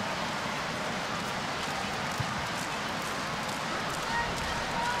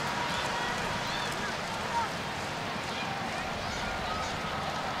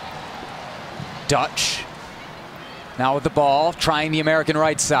 Dutch now with the ball, trying the American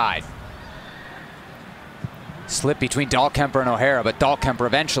right side. Slip between Dahlkemper and O'Hara, but Dahlkemper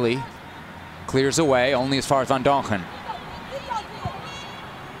eventually clears away, only as far as Van Dongen.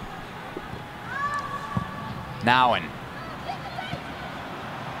 Nouwen.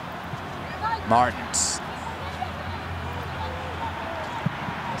 Martins.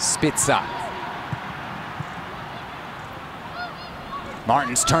 Spitza.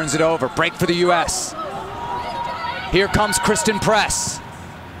 Martins turns it over. Break for the U.S. Here comes Kristen Press.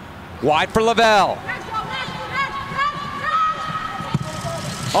 Wide for Lavelle.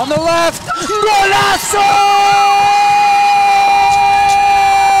 On the left. Golazo!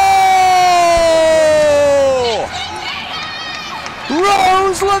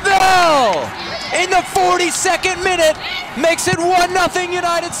 Rose Lavelle in the 42nd minute makes it 1-0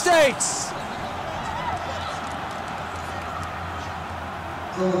 United States.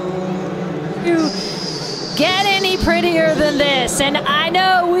 Get any prettier than this? And I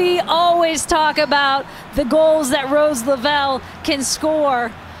know we always talk about the goals that Rose Lavelle can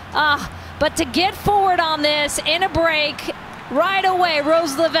score, but to get forward on this in a break right away,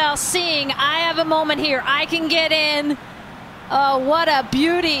 Rose Lavelle seeing, I have a moment here, I can get in. Oh, what a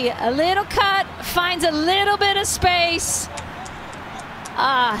beauty. A little cut, finds a little bit of space.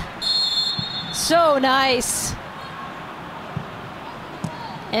 So nice.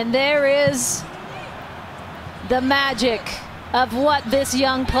 And there is the magic of what this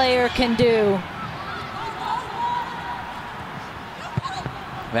young player can do.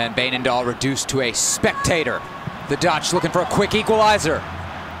 Van Veenendaal reduced to a spectator. The Dutch looking for a quick equalizer.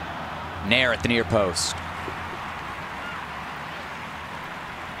 Nair at the near post.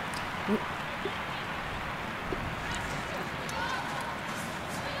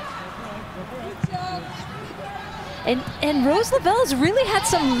 And Rose Lavelle has really had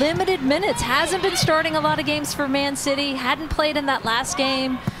some limited minutes. Hasn't been starting a lot of games for Man City. Hadn't played in that last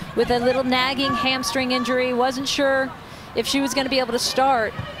game with a little nagging hamstring injury. Wasn't sure if she was going to be able to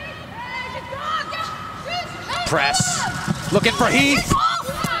start. Press. Looking for Heath.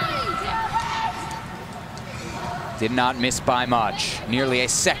 Did not miss by much. Nearly a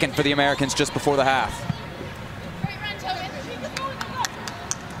second for the Americans just before the half.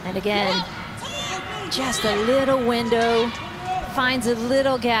 And again, just a little window, finds a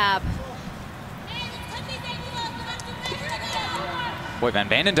little gap. Boy, Van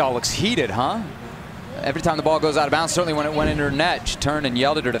Veenendaal looks heated, huh? Every time the ball goes out of bounds, certainly when it went into her net, she turned and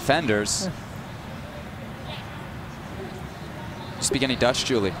yelled at her defenders. You speak any Dutch,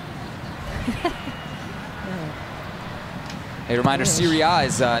 Julie? A reminder, Serie A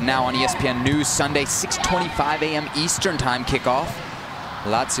is now on ESPN News Sunday, 6:25 a.m. Eastern Time kickoff.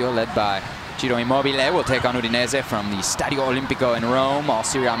 Lazio, led by Ciro Immobile, will take on Udinese from the Stadio Olimpico in Rome. All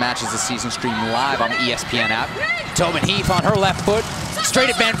Serie A matches this season stream live on the ESPN app. Tobin Heath on her left foot, straight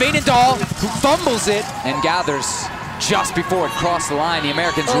at Van Veenendaal, who fumbles it and gathers just before it crossed the line. The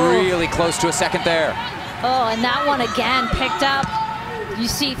Americans really close to a second there. Oh, and that one again picked up. You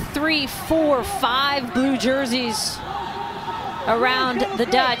see 3, 4, 5 blue jerseys around the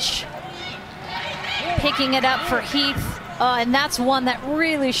Dutch. Picking it up for Heath. And that's one that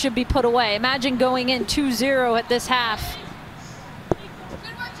really should be put away. Imagine going in 2-0 at this half.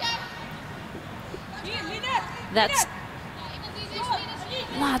 That's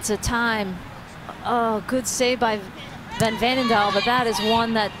lots of time. Oh, good save by Van Veenendaal, but that is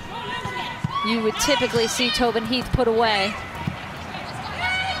one that you would typically see Tobin Heath put away.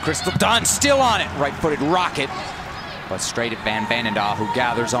 Crystal Dunn still on it. Right-footed rocket, but straight at Van Veenendaal, who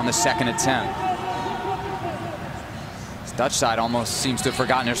gathers on the second attempt. This Dutch side almost seems to have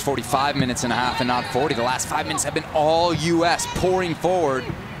forgotten there's 45 minutes and a half and not 40. The last 5 minutes have been all U.S. pouring forward,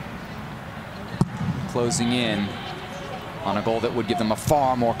 closing in on a goal that would give them a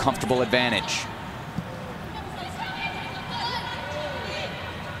far more comfortable advantage.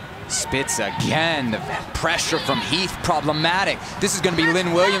 Spitz again, the pressure from Heath problematic. This is going to be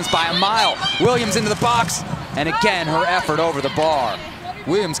Lynn Williams by a mile. Williams into the box, and again her effort over the bar.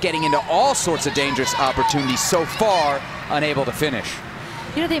 Williams getting into all sorts of dangerous opportunities so far, unable to finish.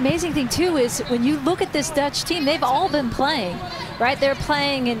 You know, the amazing thing too is when you look at this Dutch team, they've all been playing, right? They're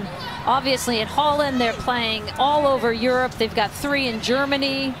playing in, obviously in Holland, they're playing all over Europe. They've got 3 in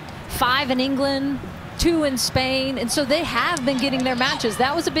Germany, 5 in England, 2 in Spain, and so they have been getting their matches.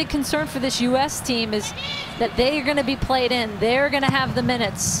 That was a big concern for this U.S. team, is that they are going to be played in. They're going to have the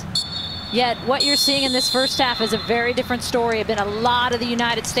minutes. Yet what you're seeing in this first half is a very different story. It's been a lot of the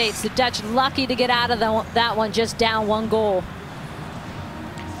United States. The Dutch lucky to get out of that one, just down 1 goal.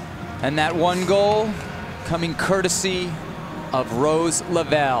 And that 1 goal coming courtesy of Rose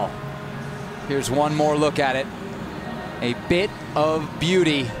Lavelle. Here's one more look at it. A bit of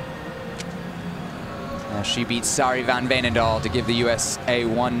beauty. She beats Sari Van Veenendaal to give the US a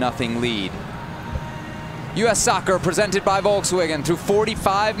 1-0 lead. U.S. Soccer presented by Volkswagen. Through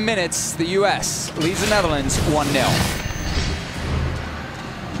 45 minutes, the U.S. leads the Netherlands 1-0.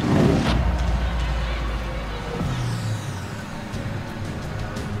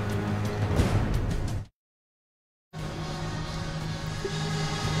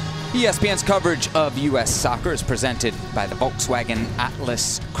 ESPN's coverage of U.S. soccer is presented by the Volkswagen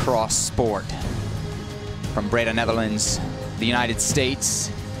Atlas Cross Sport. From Breda, Netherlands, the United States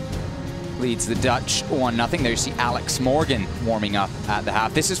leads the Dutch 1-0. There you see Alex Morgan warming up at the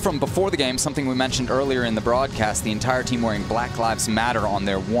half. This is from before the game, something we mentioned earlier in the broadcast. The entire team wearing Black Lives Matter on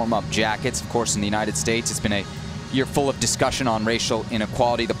their warm-up jackets. Of course, in the United States, it's been a year full of discussion on racial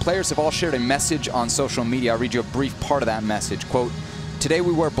inequality. The players have all shared a message on social media. I'll read you a brief part of that message. Quote, "Today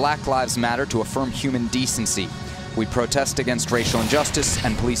we wear Black Lives Matter to affirm human decency. We protest against racial injustice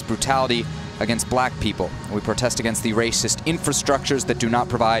and police brutality against black people. We protest against the racist infrastructures that do not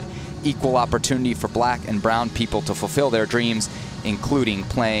provide equal opportunity for black and brown people to fulfill their dreams, including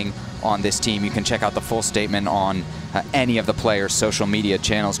playing on this team." You can check out the full statement on any of the players' social media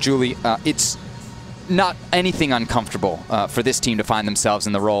channels. Julie, it's not anything uncomfortable for this team to find themselves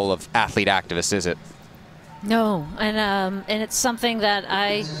in the role of athlete activists, is it? No, and it's something that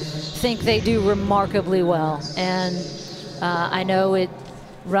I think they do remarkably well. And I know it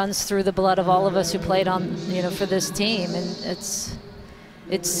runs through the blood of all of us who played on, for this team, and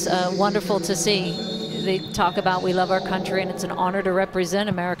it's wonderful to see. They talk about we love our country and it's an honor to represent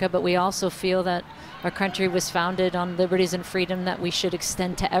America, but we also feel that our country was founded on liberties and freedom that we should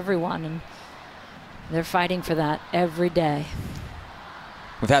extend to everyone, and they're fighting for that every day.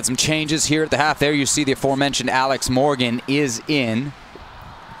 We've had some changes here at the half. There you see the aforementioned Alex Morgan is in.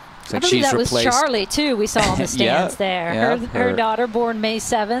 I believe that was Charlie, too, we saw on the stands there. Yeah, her daughter, born May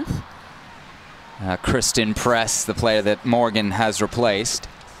 7th. Kristen Press, the player that Morgan has replaced.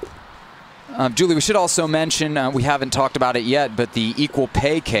 Julie, we should also mention, we haven't talked about it yet, but the equal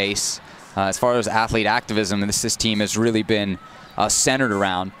pay case, as far as athlete activism, this team has really been centered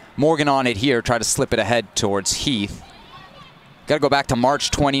around. Morgan on it here, try to slip it ahead towards Heath. Got to go back to March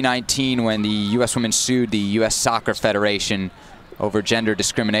 2019 when the U.S. women sued the U.S. Soccer Federation over gender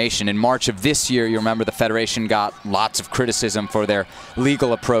discrimination. In March of this year, you remember the Federation got lots of criticism for their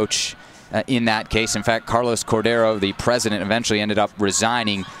legal approach in that case. In fact, Carlos Cordero, the president, eventually ended up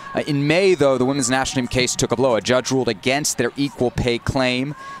resigning. In May, though, the women's national team case took a blow. A judge ruled against their equal pay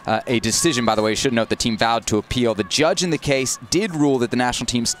claim. A decision, by the way, you should note the team vowed to appeal. The judge in the case did rule that the national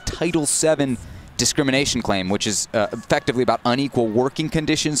team's Title VII discrimination claim, which is effectively about unequal working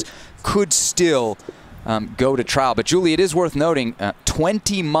conditions, could still go to trial. But Julie, it is worth noting,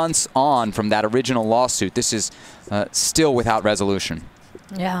 20 months on from that original lawsuit, this is still without resolution.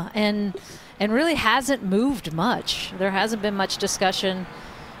 Yeah, and really hasn't moved much. There hasn't been much discussion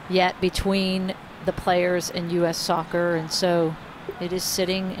yet between the players and U.S. Soccer, and so it is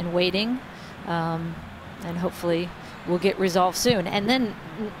sitting and waiting, and hopefully will get resolved soon. And then,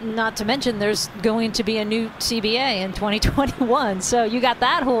 not to mention, there's going to be a new CBA in 2021, so you got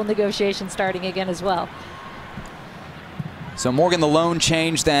that whole negotiation starting again as well. So Morgan, the lone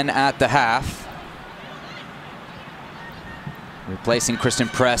change then at the half, replacing Kristen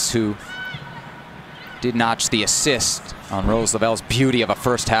Press, who did notch the assist on Rose Lavelle's beauty of a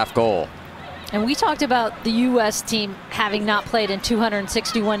first half goal. And we talked about the U.S. team having not played in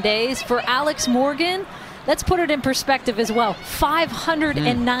 261 days. For Alex Morgan, let's put it in perspective as well.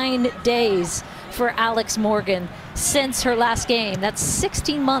 509 days for Alex Morgan since her last game. That's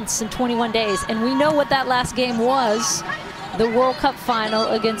 16 months and 21 days. And we know what that last game was, the World Cup final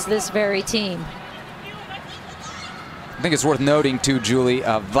against this very team. I think it's worth noting too, Julie,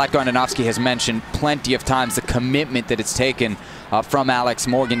 Vlatko Andonovski has mentioned plenty of times the commitment that it's taken from Alex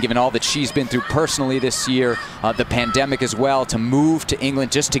Morgan, given all that she's been through personally this year, the pandemic as well, to move to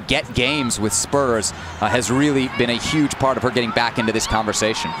England just to get games with Spurs has really been a huge part of her getting back into this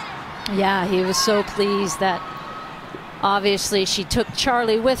conversation. Yeah, he was so pleased that obviously she took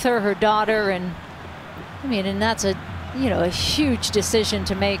Charlie with her, her daughter, and I mean, and that's a huge decision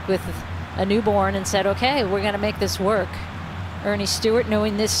to make with a newborn, and said, okay, we're going to make this work. Ernie Stewart,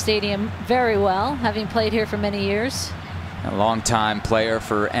 knowing this stadium very well, having played here for many years. A longtime player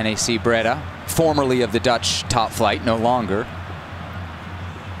for NAC Breda, formerly of the Dutch top flight, no longer.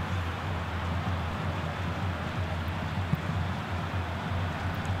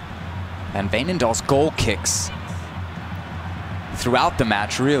 And Veenendaal's goal kicks throughout the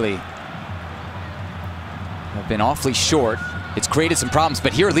match really have been awfully short. It's created some problems,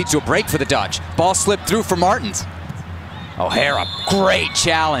 but here it leads to a break for the Dutch. Ball slipped through for Martens. O'Hara, great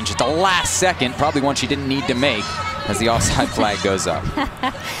challenge at the last second, probably one she didn't need to make as the offside flag goes up.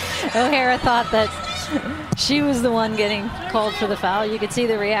 O'Hara thought that she was the one getting called for the foul. You could see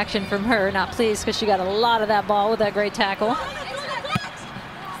the reaction from her, not pleased because she got a lot of that ball with that great tackle.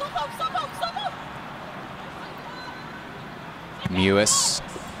 Mewis,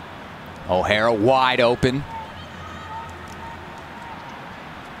 O'Hara wide open.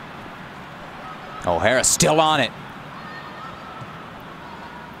 O'Hara still on it.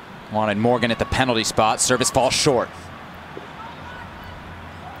 Wanted Morgan at the penalty spot. Service falls short.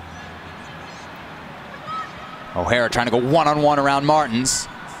 O'Hara trying to go one-on-one around Martens.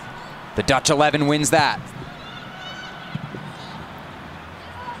 The Dutch 11 wins that.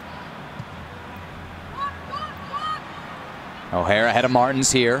 O'Hara ahead of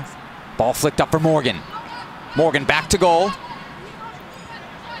Martens here. Ball flicked up for Morgan. Morgan back to goal.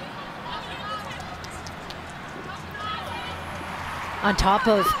 On top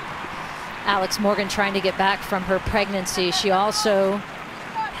of Alex Morgan trying to get back from her pregnancy, she also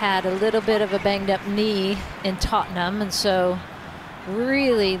had a little bit of a banged up knee in Tottenham, and so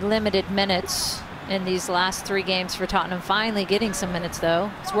really limited minutes in these last 3 games for Tottenham. Finally getting some minutes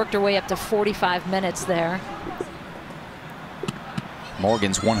though. It's worked her way up to 45 minutes there.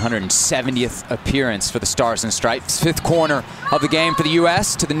 Morgan's 170th appearance for the Stars and Stripes. 5th corner of the game for the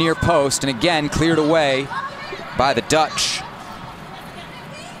U.S. to the near post, and again cleared away by the Dutch.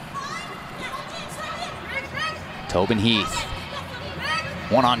 Tobin Heath,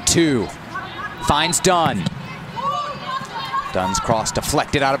 1-on-2, finds Dunn. Dunn's cross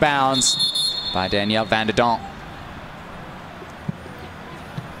deflected out of bounds by Danielle Van de Donk.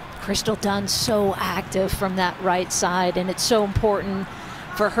 Crystal Dunn so active from that right side, and it's so important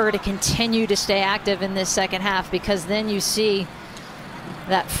for her to continue to stay active in this second half, because then you see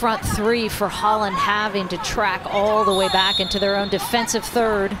that front 3 for Holland having to track all the way back into their own defensive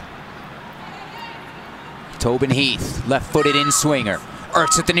third. Tobin Heath, left-footed in-swinger.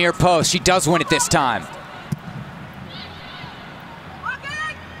 Ertz at the near post. She does win it this time.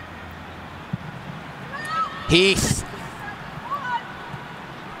 Heath.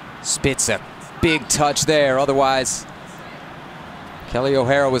 Spits a big touch there. Otherwise, Kelly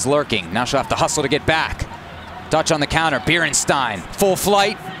O'Hara was lurking. Now she'll have to hustle to get back. Dutch on the counter. Bierenstein. Full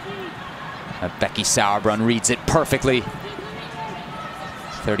flight. Becky Sauerbrunn reads it perfectly.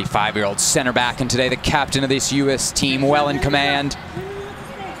 35-year-old center back, and today the captain of this U.S. team, well in command.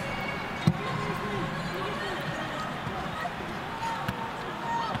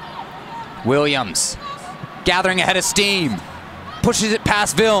 Williams gathering ahead of steam. Pushes it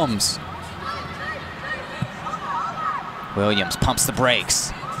past Wilms. Williams pumps the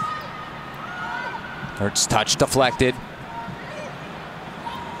brakes. Ertz touch deflected.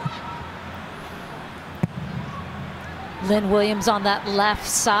 Lynn Williams on that left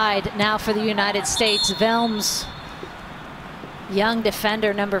side now for the United States. Wilms, young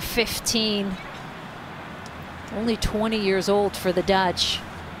defender, number 15. Only 20 years old for the Dutch.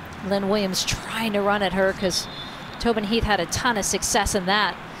 Lynn Williams trying to run at her because Tobin Heath had a ton of success in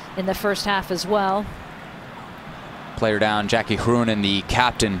that in the first half as well. Player down, Jackie Groenen, the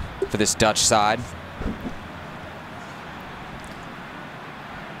captain for this Dutch side.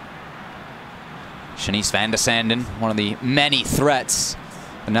 Shanice van de Sanden, one of the many threats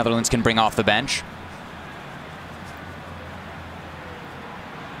the Netherlands can bring off the bench.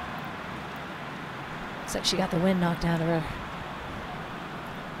 Looks like she got the wind knocked out of her.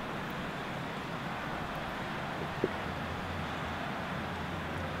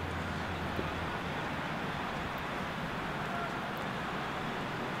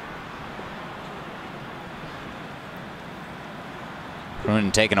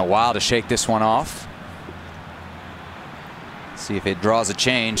 Groenen taking a while to shake this one off. See if it draws a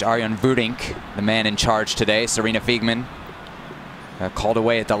change. Arjan Vudink, the man in charge today. Serena Fiegman called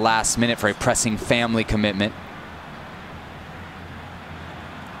away at the last minute for a pressing family commitment.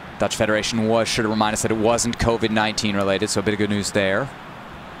 Dutch Federation was sure to remind us that it wasn't COVID-19 related, so a bit of good news there.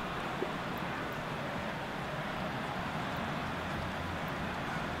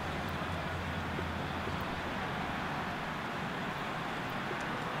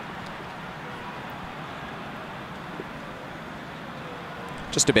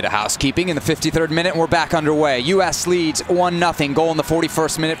 Just a bit of housekeeping in the 53rd minute, and we're back underway. U.S. leads 1-0. Goal in the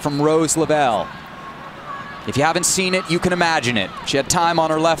 41st minute from Rose Lavelle. If you haven't seen it, you can imagine it. She had time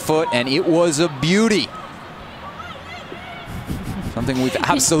on her left foot, and it was a beauty. Something we've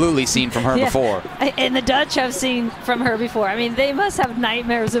absolutely seen from her before. And the Dutch have seen from her before. I mean, they must have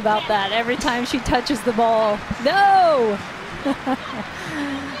nightmares about that every time she touches the ball. No!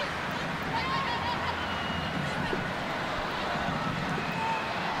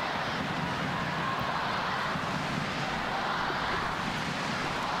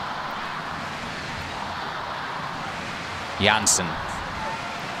 Janssen.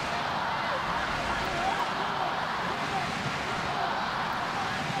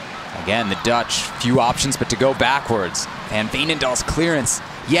 Again, the Dutch, few options but to go backwards. Van Veenendaal's clearance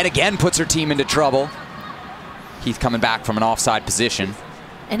yet again puts her team into trouble. Heath coming back from an offside position.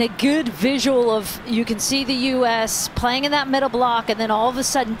 And a good visual of, you can see the U.S. playing in that middle block, and then all of a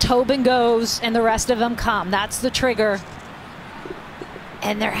sudden Tobin goes and the rest of them come. That's the trigger.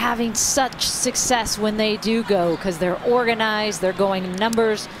 And they're having such success when they do go because they're organized, they're going in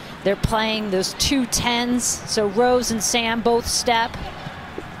numbers, they're playing those 2 10s. So Rose and Sam both step.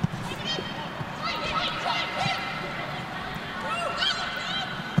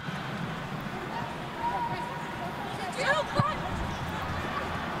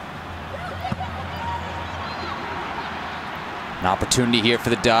 An opportunity here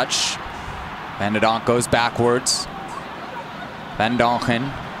for the Dutch. Van de Donk goes backwards. Van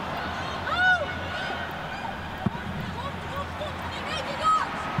Dongen.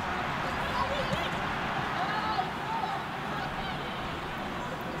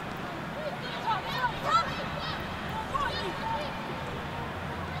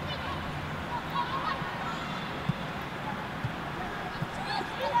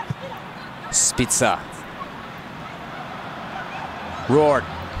 Spitzer. Roared.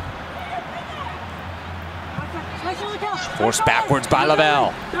 Forced backwards by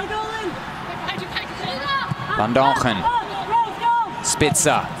Lavelle. Van Dongen.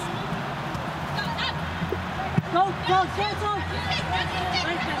 Spitzer.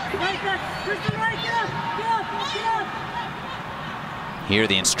 Here are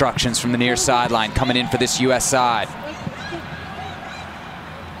the instructions from the near sideline coming in for this U.S. side.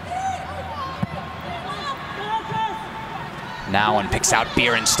 Now one picks out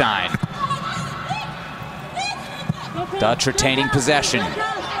Bierenstein. Dutch retaining possession.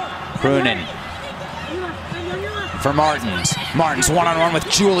 Groenen for Martens. Martens one-on-one with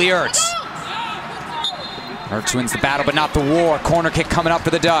Julie Ertz. Ertz wins the battle, but not the war. Corner kick coming up for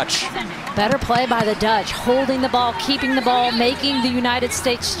the Dutch. Better play by the Dutch, holding the ball, keeping the ball, making the United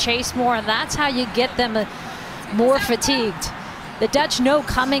States chase more, and that's how you get them more fatigued. The Dutch know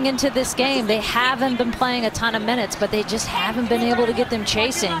coming into this game, they haven't been playing a ton of minutes, but they just haven't been able to get them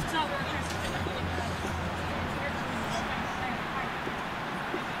chasing.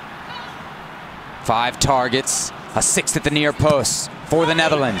 Five targets, a sixth at the near post for the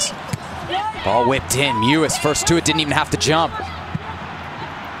Netherlands. Ball whipped in. Mewis, first to it, didn't even have to jump.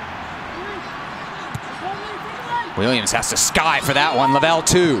 Williams has to sky for that one. Lavelle,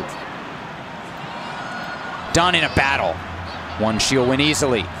 2. Done in a battle. One she'll win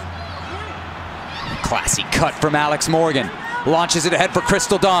easily. Classy cut from Alex Morgan. Launches it ahead for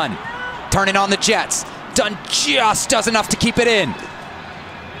Crystal Dunn. Turning on the Jets. Dunn just does enough to keep it in.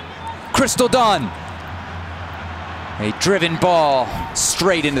 Crystal Dunn. A driven ball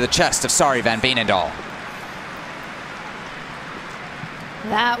straight into the chest of Sari van Veenendaal.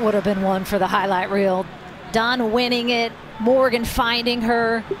 That would have been one for the highlight reel. Dunn winning it, Morgan finding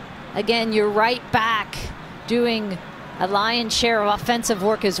her. Again, you're right back doing a lion's share of offensive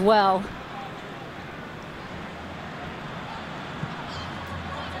work as well.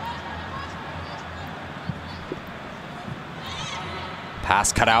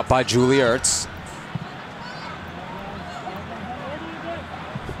 Pass cut out by Julie Ertz.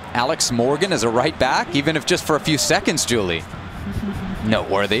 Alex Morgan as a right back, even if just for a few seconds, Julie.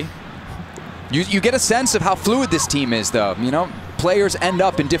 Noteworthy. You get a sense of how fluid this team is, though. You know, players end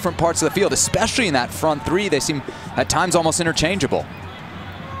up in different parts of the field, especially in that front three. They seem at times almost interchangeable.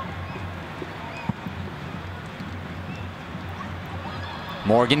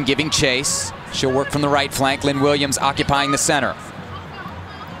 Morgan giving chase. She'll work from the right flank. Lynn Williams occupying the center.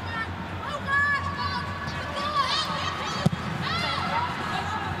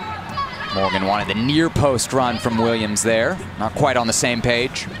 Morgan wanted the near post run from Williams there. Not quite on the same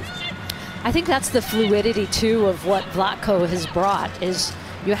page. I think that's the fluidity, too, of what Vlatko has brought, is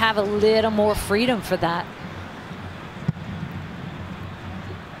you have a little more freedom for that.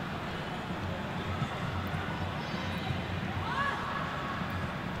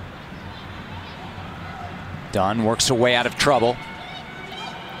 Dunn works her way out of trouble.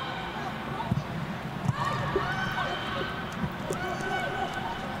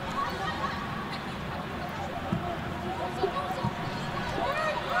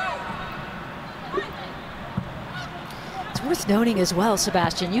 Worth noting as well,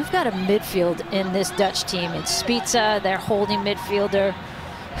 Sebastian, you've got a midfield in this Dutch team. It's Spitza, their holding midfielder,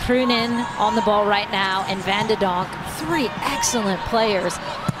 Groenen on the ball right now, and Van de Donk, 3 excellent players.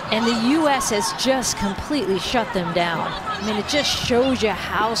 And the U.S. has just completely shut them down. I mean, it just shows you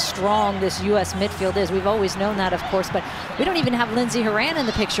how strong this U.S. midfield is. We've always known that, of course, but we don't even have Lindsey Horan in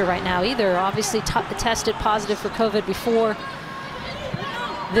the picture right now either. Obviously tested positive for COVID before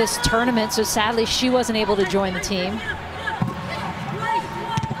this tournament, so sadly she wasn't able to join the team.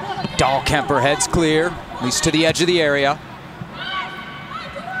 Dahlkemper heads clear, at least to the edge of the area.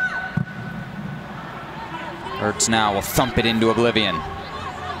 Ertz now will thump it into oblivion.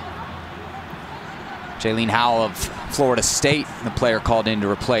 Jaylene Howell of Florida State, the player called in to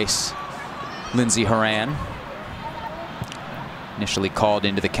replace Lindsey Horan. Initially called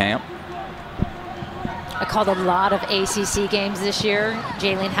into the camp. I called a lot of ACC games this year.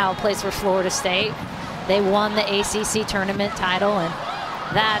 Jaylene Howell plays for Florida State. They won the ACC tournament title, and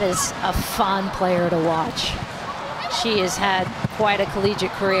that is a fun player to watch. She has had quite a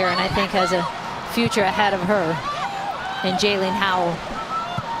collegiate career and I think has a future ahead of her in Jaylene Howell.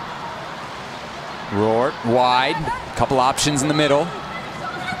 Roar wide, couple options in the middle.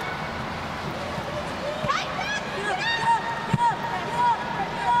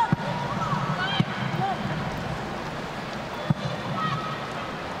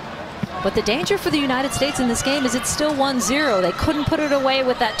 But the danger for the United States in this game is it's still 1-0. They couldn't put it away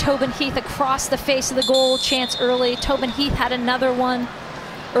with that Tobin Heath across the face of the goal chance early. Tobin Heath had another one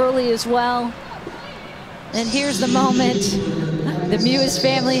early as well. And here's the moment the Mewis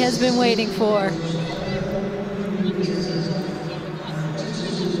family has been waiting for.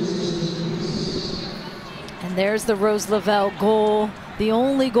 And there's the Rose Lavelle goal, the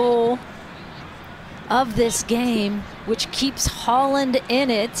only goal of this game, which keeps Holland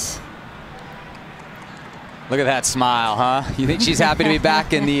in it. Look at that smile, huh? You think she's happy to be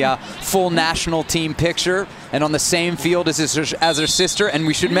back in the full national team picture and on the same field as her sister, and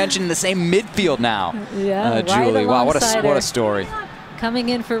we should mention the same midfield now. Yeah, Julie, right, wow, what a her. story. coming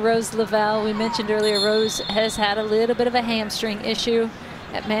in for Rose Lavelle. We mentioned earlier Rose has had a little bit of a hamstring issue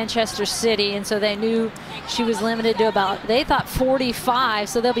at Manchester City, and so they knew she was limited to about, they thought 45,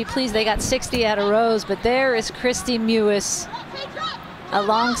 so they'll be pleased they got 60 out of Rose. But there is Kristie Mewis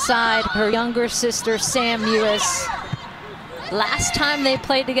alongside her younger sister Sam Mewis. Last time they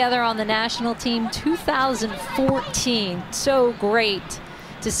played together on the national team, 2014. So great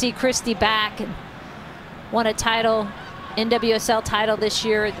to see Kristie back and won a title, NWSL title this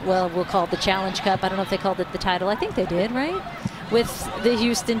year. Well, we'll call it the Challenge Cup. I don't know if they called it the title. I think they did, right? With the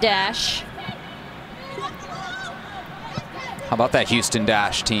Houston Dash. How about that Houston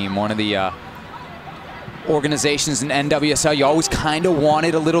Dash team? One of the organizations in NWSL you always kind of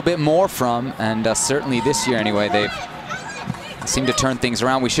wanted a little bit more from, and certainly this year anyway, they've seemed to turn things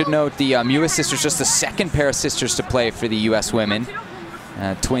around. We should note the Mewis sisters, just the second pair of sisters to play for the U.S. women.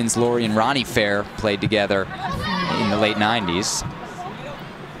 Twins Lori and Ronnie Fair played together in the late 90s.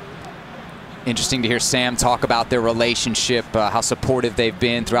 Interesting to hear Sam talk about their relationship, how supportive they've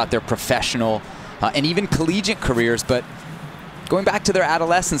been throughout their professional and even collegiate careers. But going back to their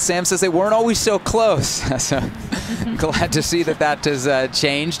adolescence, Sam says they weren't always so close. So glad to see that that has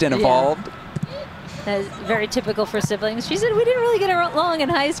changed and evolved. Yeah. That's very typical for siblings. She said we didn't really get along in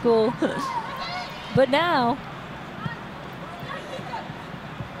high school, but now.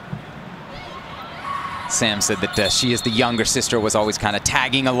 Sam said that she, as the younger sister, was always kind of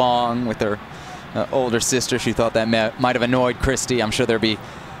tagging along with her older sister. She thought that might have annoyed Kristie. I'm sure they'll be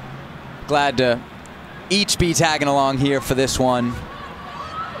glad to each be tagging along here for this one.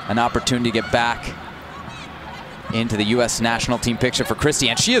 An opportunity to get back into the U.S. national team picture for Kristie,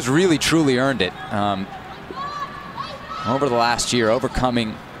 and she has really truly earned it. Over the last year,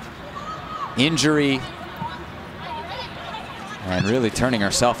 overcoming injury and really turning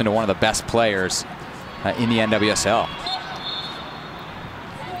herself into one of the best players in the NWSL.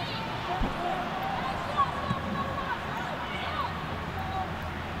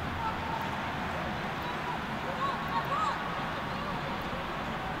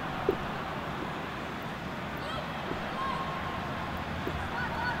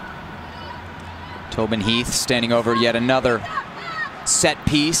 Tobin Heath standing over yet another set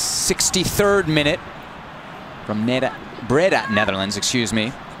piece. 63rd minute from Breda, Netherlands, excuse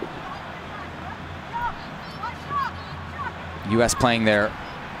me. U.S. playing their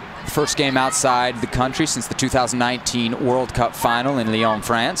first game outside the country since the 2019 World Cup final in Lyon,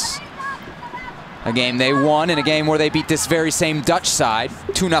 France. A game they won in a game where they beat this very same Dutch side.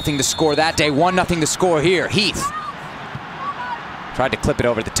 2-0 to score that day, 1-0 to score here. Heath tried to clip it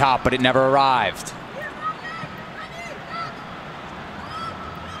over the top, but it never arrived.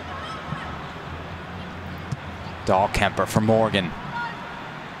 Dahlkemper for Morgan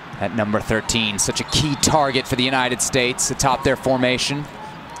at number 13. Such a key target for the United States atop their formation.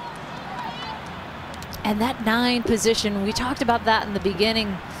 And that 9 position, we talked about that in the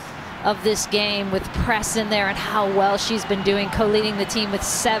beginning of this game with Press in there and how well she's been doing, co-leading the team with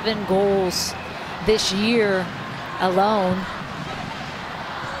 7 goals this year alone.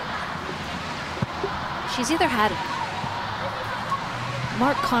 She's either had,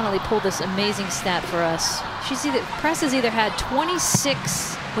 Mark Connolly pulled this amazing stat for us. Press has either had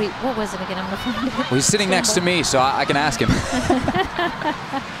 26, wait, what was it again? I'm gonna find it. Well, he's sitting next to me, so I can ask him.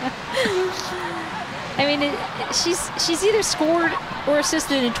 I mean, she's either scored or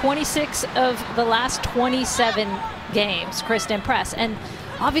assisted in 26 of the last 27 games, Kristie Press. And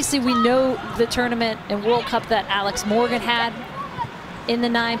obviously we know the tournament and World Cup that Alex Morgan had in the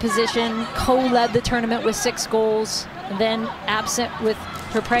 9 position, co-led the tournament with 6 goals, and then absent with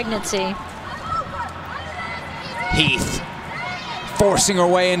her pregnancy. Heath forcing her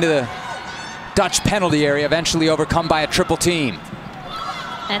way into the Dutch penalty area, eventually overcome by a triple team.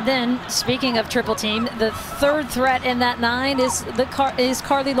 And then, speaking of triple team, the 3rd threat in that 9 is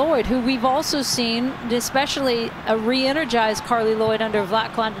Carly Lloyd, who we've also seen, especially a re-energized Carly Lloyd under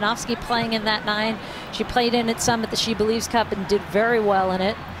Vlatko Andonovski playing in that 9. She played in it some at the She Believes Cup and did very well in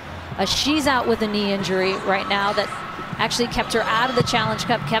it. She's out with a knee injury right now that actually kept her out of the Challenge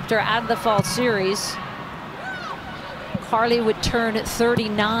Cup, kept her out of the Fall Series. Carly would turn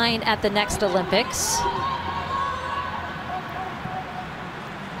 39 at the next Olympics.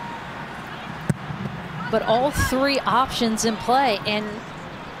 But all 3 options in play. And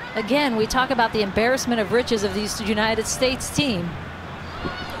again, we talk about the embarrassment of riches of these United States team.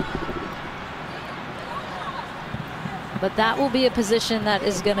 But that will be a position that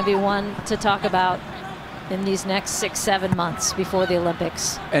is going to be one to talk about in these next 6-7 months before the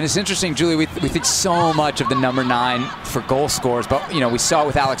Olympics. And it's interesting, Julie, we think so much of the number 9 for goal scorers, but we saw it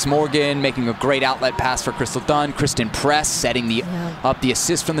with Alex Morgan making a great outlet pass for Crystal Dunn, Kristen Press setting up the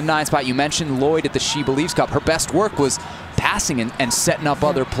assist from the 9 spot. You mentioned Lloyd at the She Believes Cup. Her best work was passing and setting up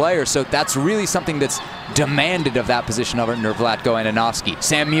other players, so that's really something that's demanded of that position under Vlatko Andonovski.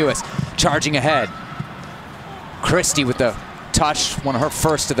 Sam Mewis charging ahead. Kristie with the touch, one of her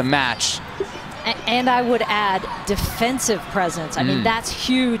first of the match. And I would add defensive presence. I mean, that's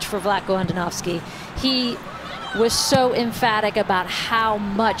huge for Vlatko Andonovski. He was so emphatic about how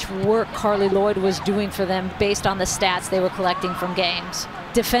much work Carly Lloyd was doing for them based on the stats they were collecting from games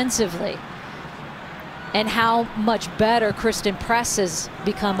defensively, and how much better Kristen Press has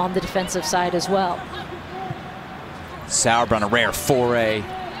become on the defensive side as well. Sauerbrunn, a rare foray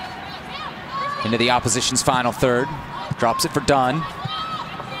into the opposition's final third. Drops it for Dunn.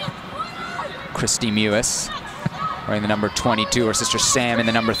 Kristie Mewis wearing the number 22, her sister Sam in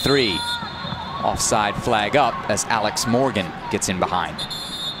the number 3. Offside flag up as Alex Morgan gets in behind.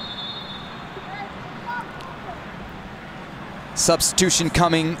 Substitution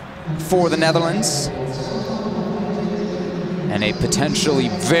coming for the Netherlands. And a potentially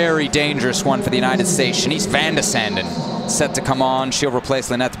very dangerous one for the United States. Shanice van de Sanden set to come on. She'll replace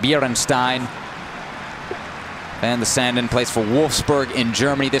Lynette Bierenstein. Van de Sanden plays for Wolfsburg in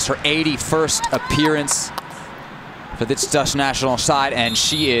Germany. This is her 81st appearance for the Dutch national side, and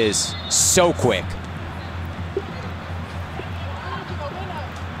she is so quick.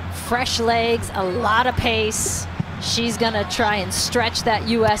 Fresh legs, a lot of pace. She's gonna try and stretch that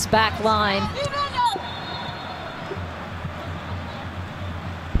U.S. back line.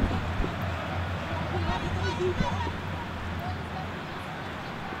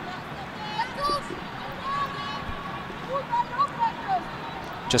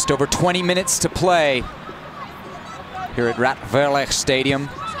 Just over 20 minutes to play here at Lavelle Stadium.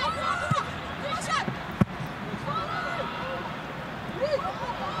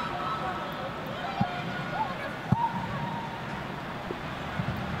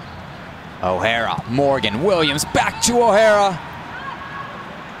 O'Hara, Morgan, Williams, back to O'Hara.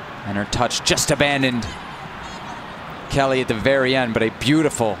 And her touch just abandoned Kelly at the very end, but a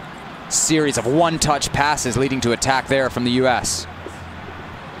beautiful series of one-touch passes leading to attack there from the U.S.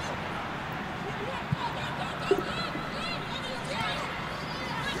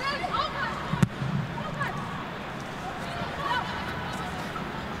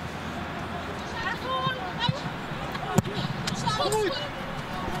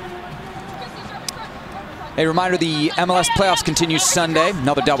 A reminder, the MLS playoffs continue Sunday.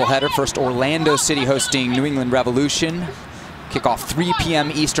 Another doubleheader. First, Orlando City hosting New England Revolution. Kickoff 3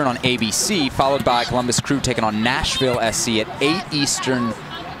 p.m. Eastern on ABC, followed by Columbus Crew taking on Nashville SC at 8 Eastern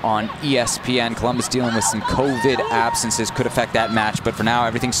on ESPN. Columbus dealing with some COVID absences, could affect that match, but for now,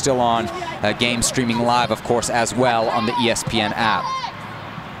 everything's still on. Game streaming live, of course, as well on the ESPN app.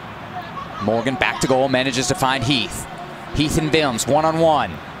 Morgan back to goal, manages to find Heath. Heath and Wilms,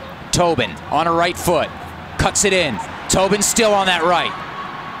 one-on-one. Tobin on her right foot. Cuts it in. Tobin still on that right.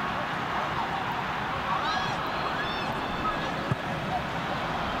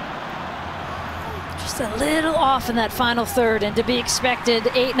 Just a little off in that final third, and to be expected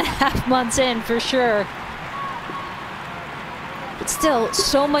 8.5 months in for sure. But still,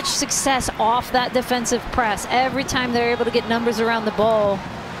 so much success off that defensive press. Every time they're able to get numbers around the ball,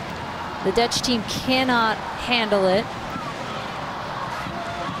 the Dutch team cannot handle it.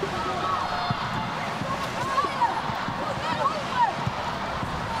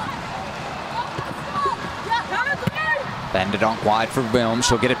 Van de Donk wide for Wilms.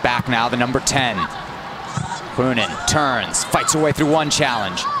 She'll get it back now, the number 10. Groenen turns, fights her way through one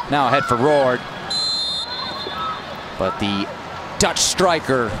challenge. Now ahead for Roord. But the Dutch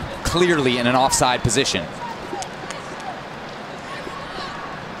striker clearly in an offside position.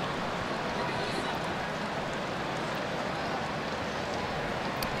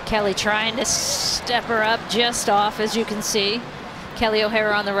 Kelly trying to step her up just off, as you can see. Kelly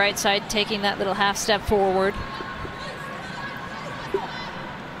O'Hara on the right side taking that little half step forward.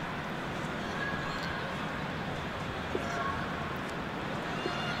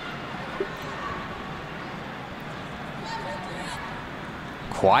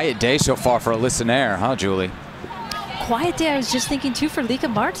 Quiet day so far for Alyssa Nair, huh, Julie? Quiet day, I was just thinking too for Lika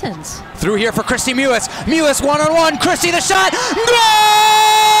Martens. Through here for Kristie Mewis. Mewis one-on-one. Kristie the shot. Goal!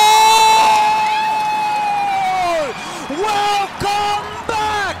 Welcome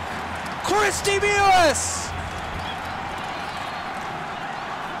back, Kristie Mewis.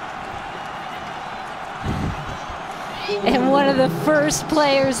 and one of the first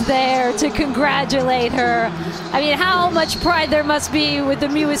players there to congratulate her. I mean, how much pride there must be with the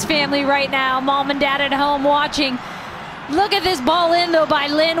Mewis family right now. Mom and dad at home watching. Look at this ball in, though, by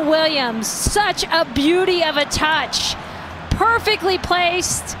Lynn Williams. Such a beauty of a touch. Perfectly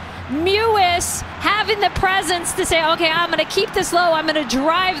placed. Mewis having the presence to say, okay, I'm going to keep this low. I'm going to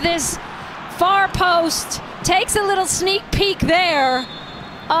drive this far post. Takes a little sneak peek there.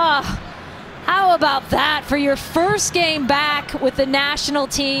 How about that for your first game back with the national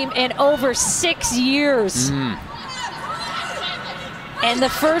team in over 6 years? And the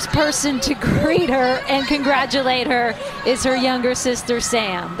first person to greet her and congratulate her is her younger sister,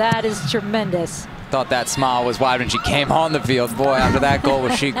 Sam. That is tremendous. Thought that smile was wide when she came on the field. Boy, after that goal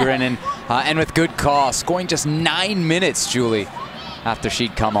was she grinning. And with good cause, scoring just 9 minutes, Julie, after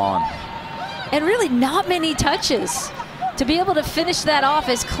she'd come on. And really not many touches. To be able to finish that off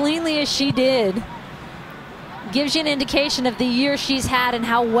as cleanly as she did gives you an indication of the year she's had and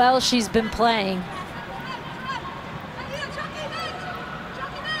how well she's been playing.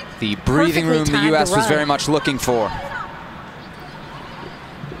 The breathing room the U.S. was very much looking for.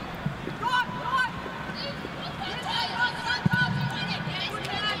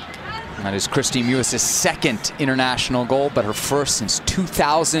 That is Kristie Mewis' second international goal, but her first since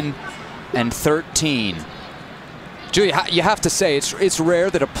 2013. Julie, you have to say, it's rare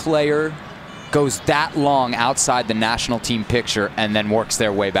that a player goes that long outside the national team picture and then works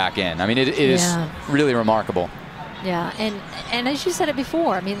their way back in. I mean, it is really remarkable. Yeah, and as you said it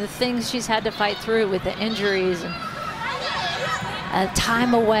before, I mean, the things she's had to fight through with the injuries and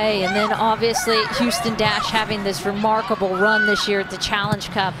time away, and then obviously Houston Dash having this remarkable run this year at the Challenge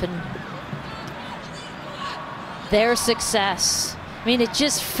Cup and their success. I mean, it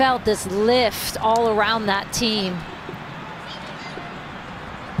just felt this lift all around that team.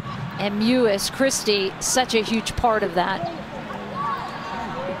 And Mewis, Kristie, such a huge part of that.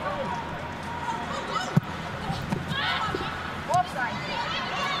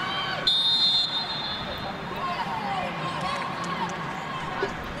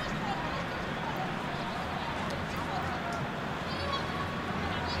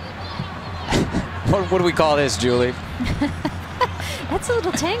 What do we call this, Julie? That's a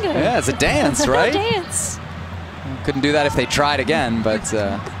little tango. Yeah, it's a dance, right? Dance. Couldn't do that if they tried again, but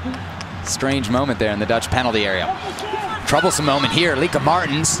strange moment there in the Dutch penalty area. Troublesome moment here. Lika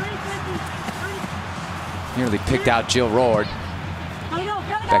Martens nearly picked out Jill Roord.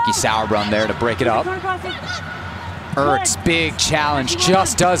 Becky Sauerbrunn there to break it up. Ertz, big challenge,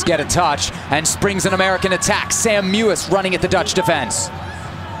 just does get a touch and springs an American attack. Sam Mewis running at the Dutch defense.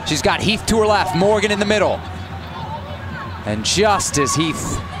 She's got Heath to her left, Morgan in the middle. And just as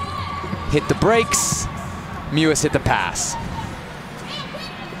Heath hit the brakes, Mewis hit the pass.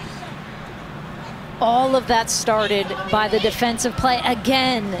 All of that started by the defensive play.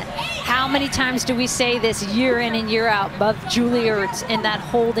 Again, how many times do we say this year in and year out about Julie Ertz in that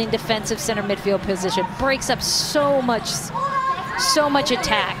holding defensive center midfield position? Breaks up so much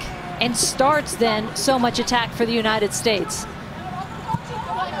attack and starts then so much attack for the United States.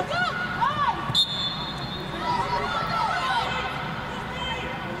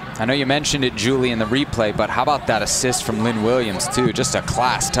 I know you mentioned it, Julie, in the replay, but how about that assist from Lynn Williams, too? Just a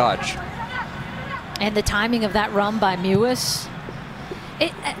class touch. And the timing of that run by Mewis.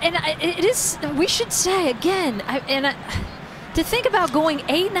 It is, we should say, again, to think about going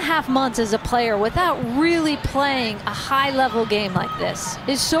 8.5 months as a player without really playing a high-level game like this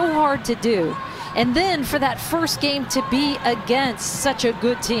is so hard to do. And then for that first game to be against such a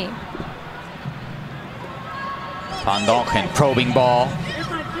good team. Van Dongen, probing ball.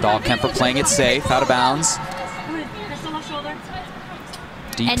 Dahlkemper playing it safe, out of bounds.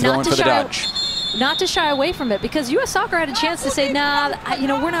 Deep throwing for the Dutch. Not to shy away from it, because U.S. Soccer had a chance to say, nah, you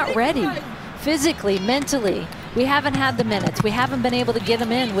know, we're not ready. Physically, mentally, we haven't had the minutes. We haven't been able to get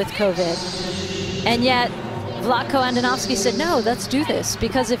them in with COVID. And yet, Vlatko Andonovski said, no, let's do this,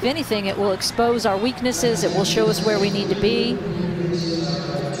 because if anything, it will expose our weaknesses. It will show us where we need to be.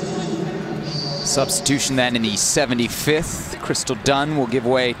 Substitution then in the 75th. Crystal Dunn will give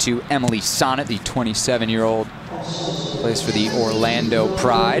way to Emily Sonnet, the 27-year-old. Plays for the Orlando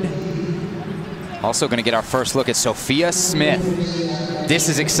Pride. Also going to get our first look at Sophia Smith. This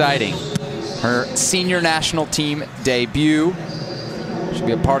is exciting. Her senior national team debut. She'll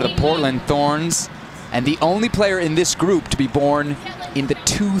be a part of the Portland Thorns. And the only player in this group to be born in the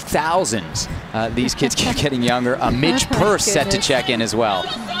 2000s. These kids keep getting younger. Midge Purse set to check in as well.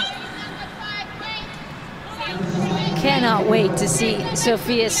 cannot wait to see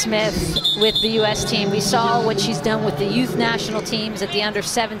Sophia Smith with the U.S. team. We saw what she's done with the youth national teams at the under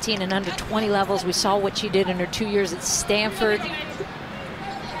 17 and under 20 levels. We saw what she did in her 2 years at Stanford.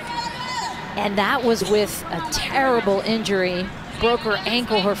 And that was with a terrible injury. Broke her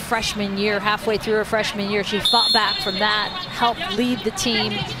ankle her freshman year, halfway through her freshman year. She fought back from that, helped lead the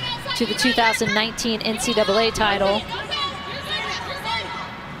team to the 2019 NCAA title.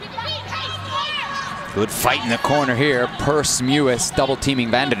 Good fight in the corner here. Purse, Mewis, double teaming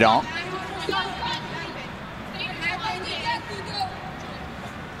Van de Donk.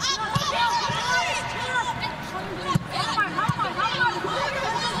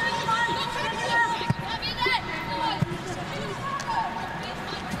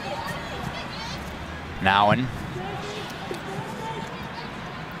 Nowen.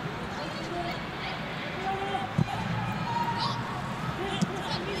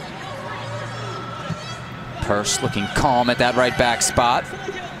 Purse looking calm at that right back spot.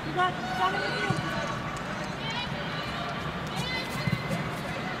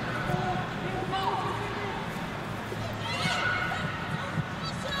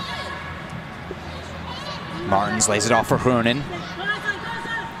 Martens lays it off for Groenen.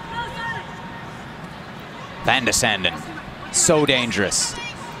 Van de Sanden, so dangerous.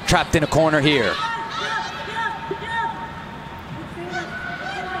 Trapped in a corner here.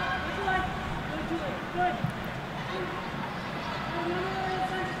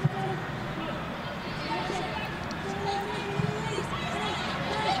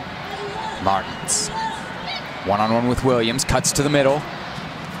 Martens, one-on-one with Williams, cuts to the middle.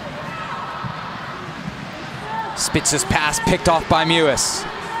 Spitz's pass picked off by Mewis.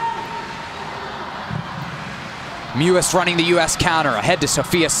 Mewis running the U.S. counter, ahead to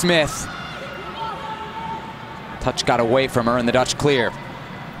Sophia Smith. Touch got away from her and the Dutch clear.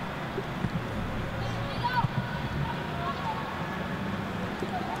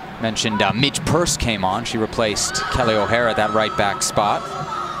 Mentioned Midge Purse came on. She replaced Kelly O'Hara at that right back spot.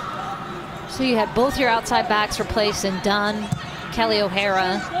 So you had both your outside backs replaced and done. Kelly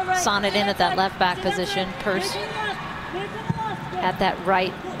O'Hara sonnet in at that left back position. Purse at that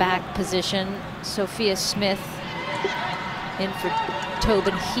right back position. Sophia Smith in for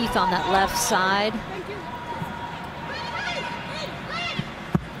Tobin Heath on that left side.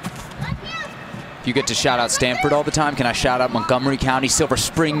 If you get to shout out Stanford all the time, can I shout out Montgomery County, Silver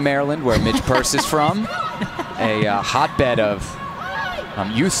Spring, Maryland, where Midge Purse is from? A hotbed of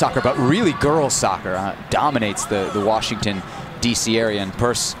youth soccer, but really girls soccer. Dominates the Washington, D.C. area, and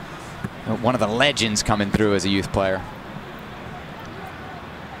Purse, one of the legends coming through as a youth player.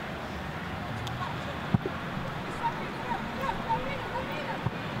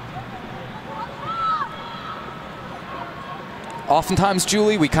 Oftentimes,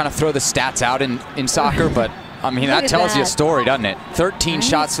 Julie, we kind of throw the stats out in soccer, but I mean, that tells you a story, doesn't it? 13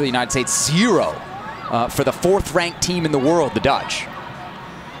 shots for the United States, 0 for the 4th ranked team in the world, the Dutch.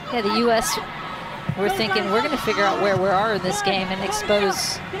 Yeah, the U.S., we're thinking we're going to figure out where we are in this game and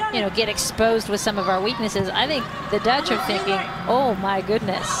expose, you know, get exposed with some of our weaknesses. I think the Dutch are thinking, oh my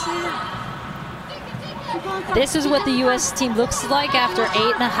goodness. This is what the U.S. team looks like after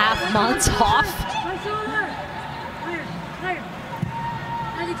 8.5 months off.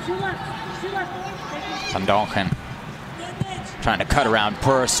 Van Donken trying to cut around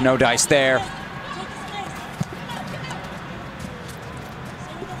Purse, no dice there.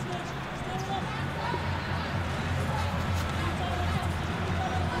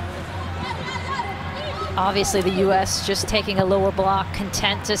 Obviously the U.S. just taking a lower block,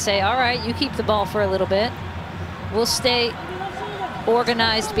 content to say, all right, you keep the ball for a little bit. We'll stay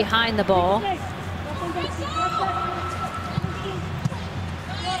organized behind the ball.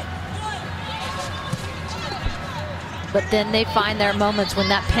 But then they find their moments when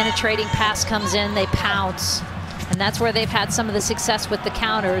that penetrating pass comes in, they pounce. And that's where they've had some of the success with the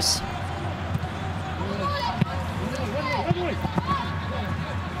counters.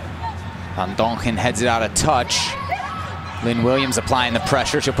 Van Donken heads it out of touch. Lynn Williams applying the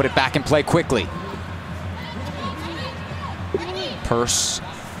pressure. She'll put it back in play quickly. Purse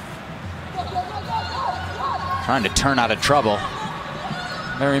trying to turn out of trouble.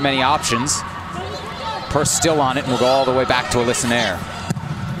 Very many options. Purse still on it and will go all the way back to Alyssa Nair.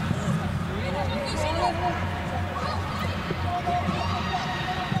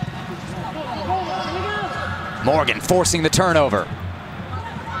 Morgan forcing the turnover.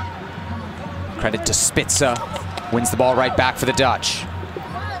 Credit to Spitza. Wins the ball right back for the Dutch.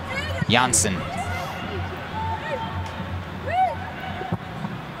 Janssen.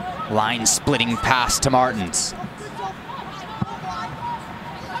 Line splitting pass to Martens.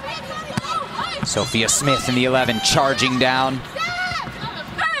 Sophia Smith in the 11 charging down.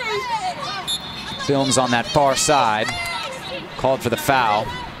 Films on that far side. Called for the foul.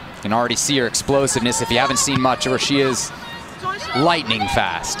 You can already see her explosiveness. If you haven't seen much of her, she is lightning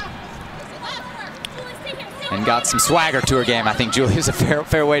fast. And got some swagger to her game, I think, Julie, is a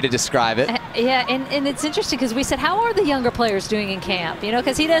fair way to describe it. Yeah, and it's interesting because we said, how are the younger players doing in camp? You know,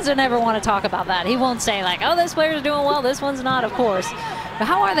 because he doesn't ever want to talk about that. He won't say, like, oh, this player's doing well, this one's not, of course. But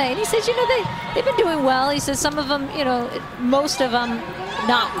how are they? And he says, you know, they've been doing well. He says some of them, you know, most of them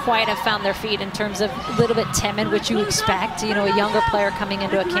not quite have found their feet in terms of a little bit timid, which you expect, you know, a younger player coming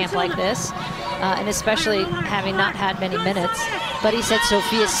into a camp like this. And especially having not had many minutes. But he said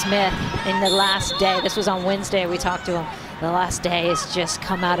Sophia Smith in the last day, this was on Wednesday, we talked to him, the last day has just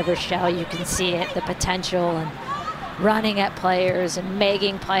come out of her shell. You can see it, the potential, and running at players and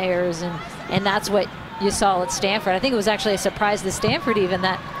making players, and that's what you saw at Stanford. I think it was actually a surprise to Stanford even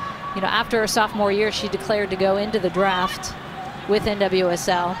that, you know, after her sophomore year, she declared to go into the draft with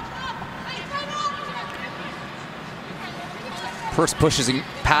NWSL. First pushes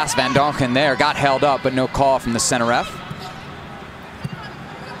past Van Donken there, got held up, but no call from the center ref.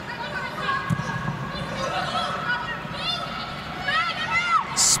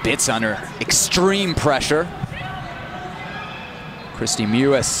 Spitz under extreme pressure. Kristie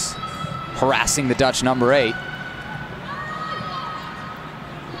Mewis harassing the Dutch number 8.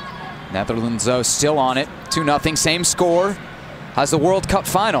 Netherlands, though, still on it. 2-0, same score as the World Cup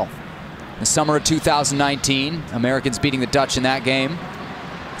final. The summer of 2019, Americans beating the Dutch in that game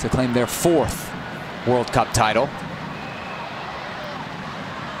to claim their 4th World Cup title.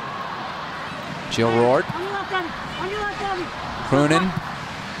 Jill Roord, Kroenen,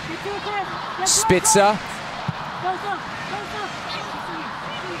 Spitza,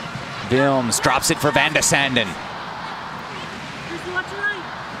 Wilms drops it for Van de Sanden.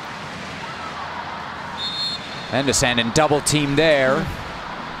 Van de Sanden double team there.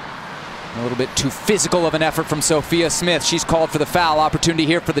 A little bit too physical of an effort from Sophia Smith. She's called for the foul. Opportunity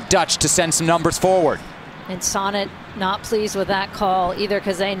here for the Dutch to send some numbers forward. And Sonnet not pleased with that call either,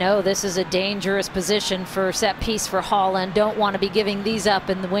 because they know this is a dangerous position for set piece for Holland. Don't want to be giving these up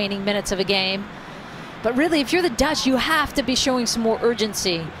in the waning minutes of a game. But really, if you're the Dutch, you have to be showing some more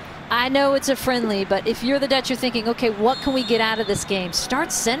urgency. I know it's a friendly, but if you're the Dutch, you're thinking, okay, what can we get out of this game?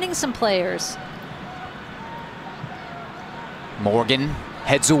 Start sending some players. Morgan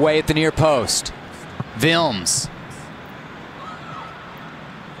heads away at the near post. Wilms.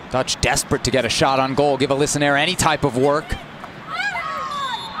 Dutch desperate to get a shot on goal, give a listener any type of work.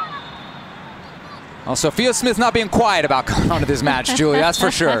 Well, Sophia Smith not being quiet about coming onto this match, Julie, that's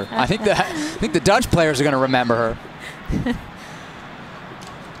for sure. I think the Dutch players are going to remember her.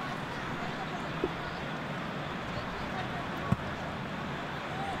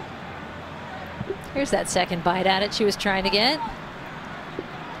 Here's that second bite at it she was trying to get.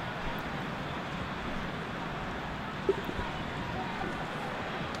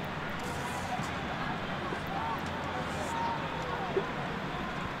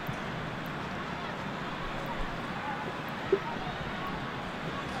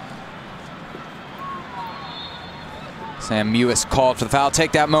 Sam Mewis called for the foul.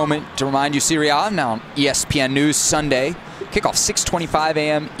 Take that moment to remind you Serie A now on ESPN News Sunday. Kickoff 6:25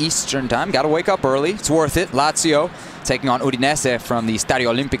 a.m. Eastern time. Got to wake up early. It's worth it. Lazio taking on Udinese from the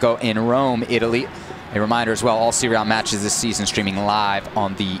Stadio Olimpico in Rome, Italy. A reminder as well, all Serie A matches this season streaming live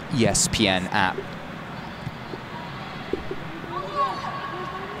on the ESPN app.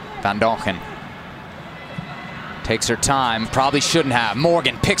 Van Donken takes her time. Probably shouldn't have.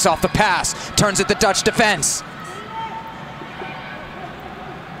 Morgan picks off the pass. Turns at the Dutch defense.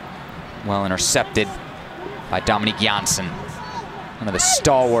 Well intercepted by Dominique Janssen, one of the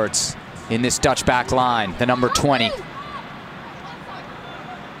stalwarts in this Dutch back line, the number 20.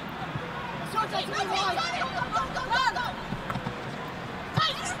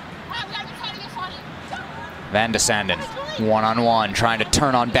 Van de Sanden, one-on-one, trying to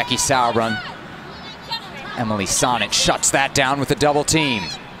turn on Becky Sauerbrunn. Emily Sonnet shuts that down with a double team.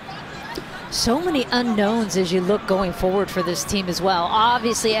 So many unknowns as you look going forward for this team as well.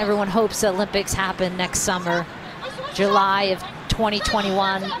 Obviously, everyone hopes the Olympics happen next summer, July of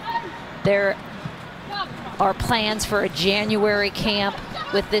 2021. There are plans for a January camp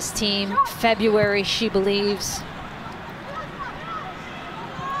with this team. February, she believes.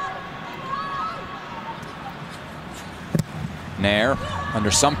 Nair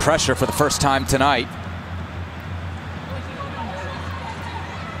under some pressure for the first time tonight.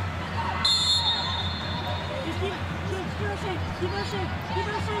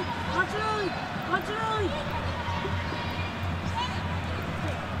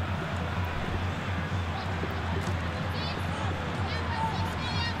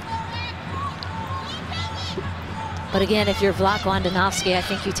 But again, if you're Vlatko Andonovski, I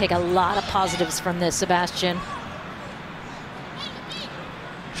think you take a lot of positives from this, Sebastian.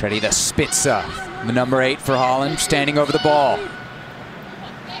 Ready the Spitze, the number 8 for Holland, standing over the ball.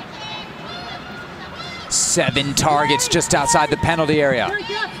 7 targets just outside the penalty area.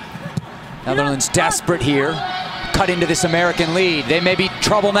 Netherlands desperate here. Cut into this American lead. They may be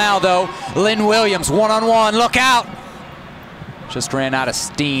trouble now, though. Lynn Williams, one-on-one, look out! Just ran out of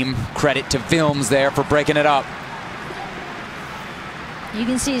steam. Credit to Wilms there for breaking it up. You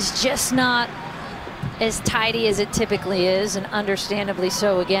can see it's just not as tidy as it typically is, and understandably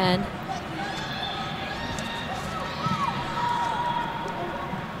so again.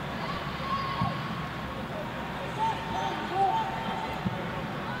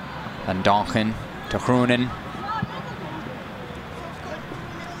 Van Dongen to Groenen.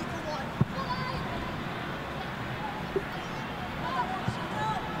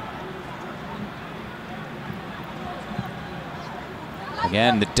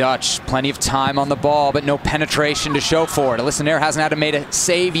 Again, the Dutch, plenty of time on the ball, but no penetration to show for it. Listener hasn't had to make a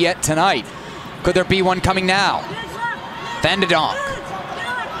save yet tonight. Could there be one coming now? Van de Donk,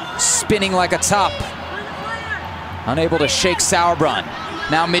 spinning like a top. Unable to shake Sauerbrunn.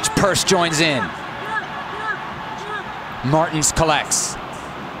 Now Midge Purse joins in. Martens collects.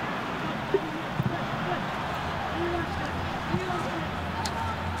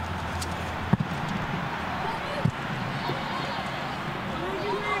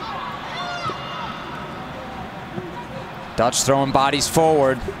 Dutch throwing bodies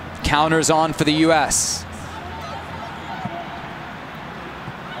forward. Counters on for the US.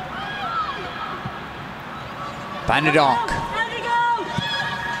 Van de Donk.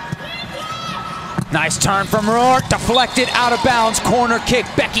 Nice turn from Rourke, deflected out of bounds. Corner kick,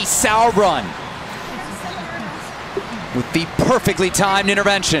 Becky Sauerbrunn with the perfectly timed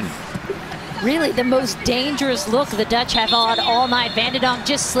intervention. Really the most dangerous look the Dutch have on all night. Van de Donk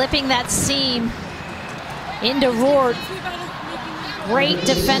just slipping that seam into Rourke. Great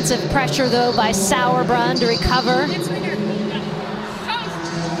defensive pressure though by Sauerbrunn to recover.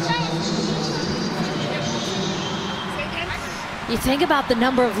 You think about the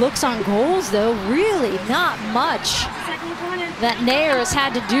number of looks on goals, though, really not much that Nair has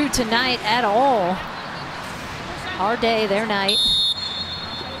had to do tonight at all. Our day, their night.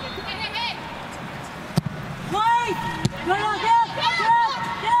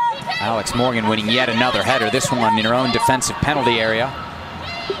 Alex Morgan winning yet another header, this one in her own defensive penalty area.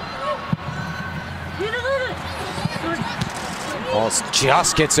 Ball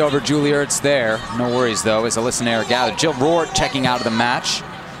just gets over Julie Ertz there. No worries, though, as Alyssa Nair gathered. Jill Rourke checking out of the match.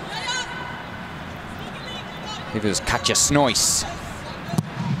 I believe it was Katja Snoys,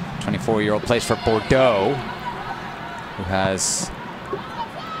 24-year-old, plays for Bordeaux, who has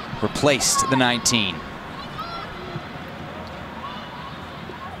replaced the 19.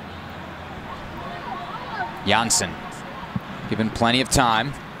 Janssen, given plenty of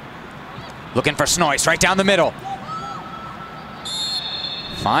time. Looking for Snoys, right down the middle.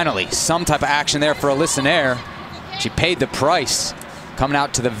 Finally, some type of action there for Alyssa Nair. She paid the price, coming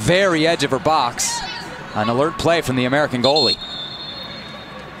out to the very edge of her box. An alert play from the American goalie.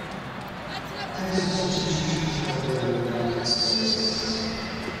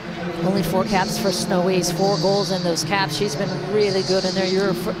 Only 4 caps for Snowy's, 4 goals in those caps. She's been really good in their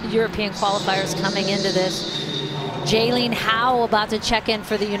European qualifiers coming into this. Jaylene Howe about to check in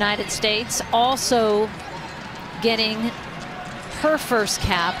for the United States, also getting her first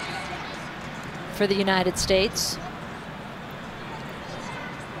cap for the United States.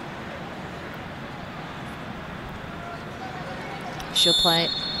 She'll play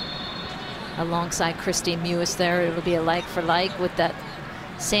alongside Kristie Mewis there. It'll be a like for like with that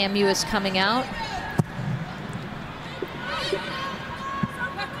Sam Mewis coming out.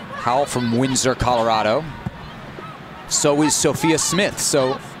 Howell from Windsor, Colorado. So is Sophia Smith.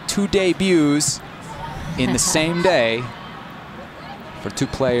 So 2 debuts in the same day for 2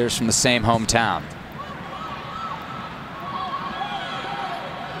 players from the same hometown.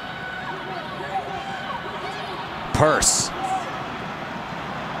 Purse.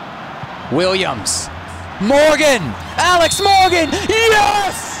 Williams. Morgan! Alex Morgan!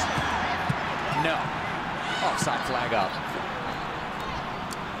 Yes! No. Offside flag up.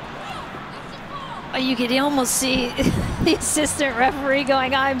 You could almost see the assistant referee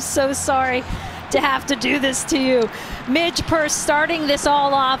going, I'm so sorry to have to do this to you. Midge Purse starting this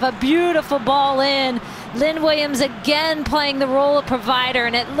all off, a beautiful ball in. Lynn Williams again playing the role of provider,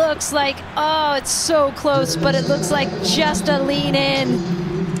 and it looks like, oh, it's so close, but it looks like just a lean in.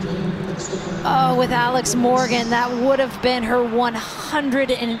 Oh, with Alex Morgan, that would have been her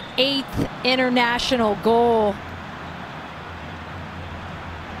 108th international goal.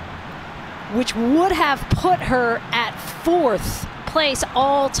 which would have put her at 4th place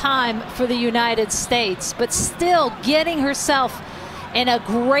all time for the United States, but still getting herself in a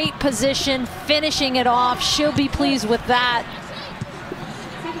great position, finishing it off. She'll be pleased with that.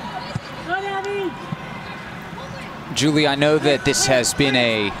 Julie, I know that this has been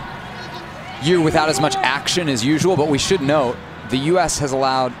a year without as much action as usual, but we should note the U.S. has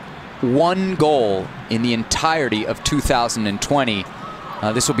allowed 1 goal in the entirety of 2020.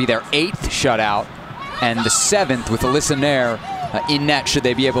 This will be their 8th shutout and the 7th with Alyssa Nair in net should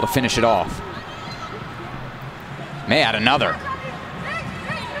they be able to finish it off. May add another.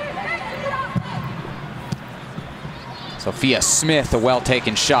 Sophia Smith, a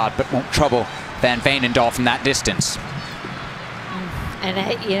well-taken shot, but won't trouble Van Veenendaal from that distance.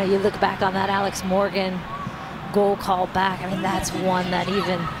 And you know, you look back on that Alex Morgan goal call back. I mean, that's one that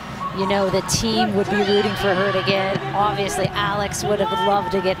even, you know, the team would be rooting for her to get. Obviously, Alex would have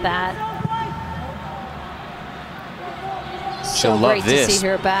loved to get that. So great to see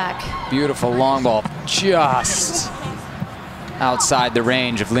her back. Beautiful long ball, just outside the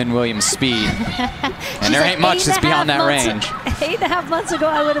range of Lynn Williams' speed. And there ain't much that's beyond that range. 8.5 months ago,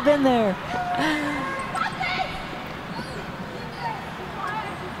 I would have been there.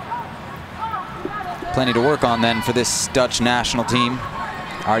 Plenty to work on then for this Dutch national team.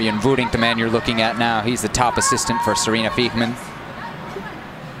 Arjen Voeding, the man you're looking at now, he's the top assistant for Serena Fiegman.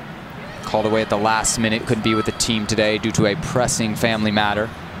 Called away at the last minute, couldn't be with the team today due to a pressing family matter.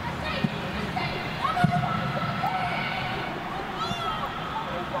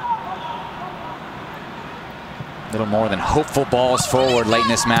 Little more than hopeful balls forward late in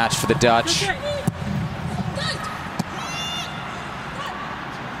this match for the Dutch.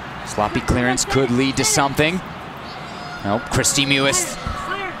 Sloppy clearance could lead to something. Nope, Kristie Mewis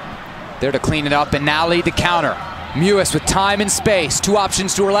there to clean it up and now lead the counter. Mewis with time and space. 2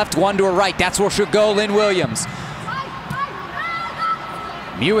 options to her left, 1 to her right. That's where she'll go, Lynn Williams.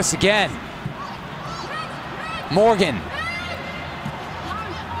 Mewis again. Morgan.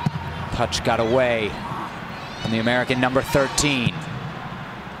 Touch got away from the American number 13.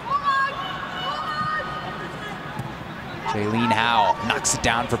 Jaylene Howe knocks it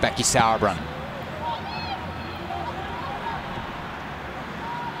down for Becky Sauerbrunn.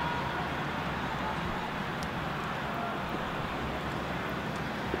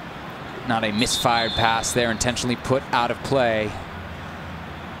 Not a misfired pass there, intentionally put out of play.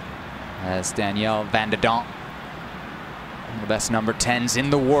 As Danielle Van de Donk, one of the best number 10s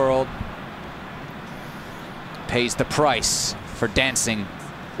in the world, pays the price for dancing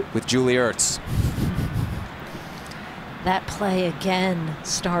with Julie Ertz. That play again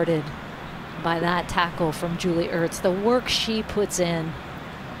started by that tackle from Julie Ertz. The work she puts in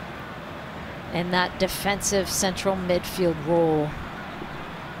that defensive central midfield role.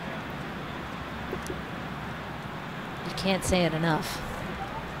 You can't say it enough.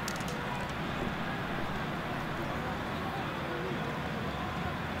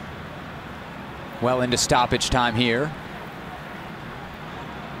 Well into stoppage time here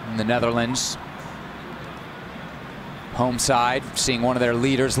in the Netherlands. Home side, seeing one of their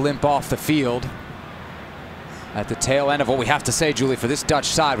leaders limp off the field at the tail end of what we have to say, Julie, for this Dutch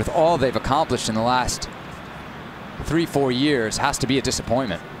side, with all they've accomplished in the last 3-4 years, has to be a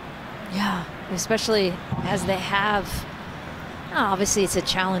disappointment. Yeah, especially as they have, obviously it's a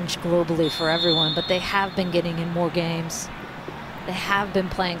challenge globally for everyone, but they have been getting in more games. They have been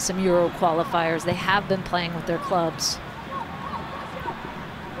playing some Euro qualifiers. They have been playing with their clubs.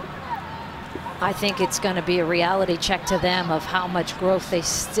 I think it's going to be a reality check to them of how much growth they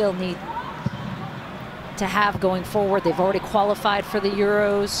still need to have going forward. They've already qualified for the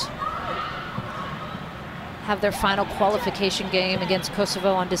Euros. Have their final qualification game against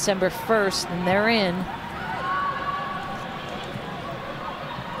Kosovo on December 1st, and they're in.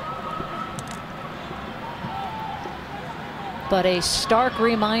 But a stark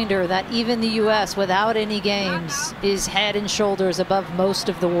reminder that even the U.S., without any games, is head and shoulders above most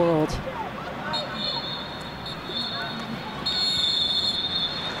of the world.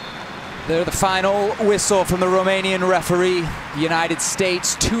 They're the final whistle from the Romanian referee. The United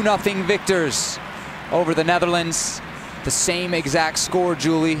States 2-0 victors over the Netherlands. The same exact score,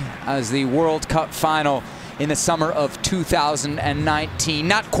 Julie, as the World Cup final in the summer of 2019.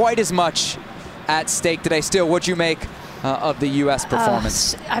 Not quite as much at stake today. Still, what'd you make of the U.S.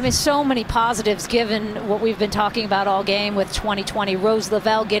 performance? I mean, so many positives given what we've been talking about all game with 2020. Rose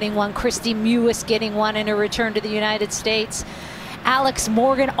Lavelle getting one, Kristie Mewis getting one in her return to the United States. Alex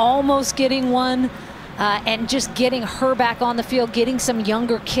Morgan almost getting one, and just getting her back on the field, getting some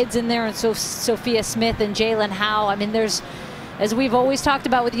younger kids in there, and so Sophia Smith and Jaylene Howe. I mean, there's as we've always talked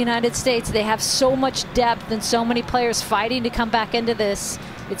about with the United States, they have so much depth and so many players fighting to come back into this.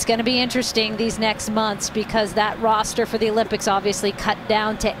 It's going to be interesting these next months because that roster for the Olympics obviously cut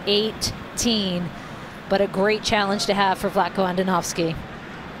down to 18, but a great challenge to have for Vlatko Andonovski.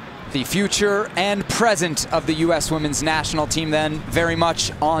 The future and present of the U.S. women's national team then very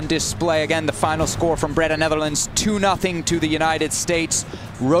much on display. Again, the final score from Breda, Netherlands, 2-0 to the United States.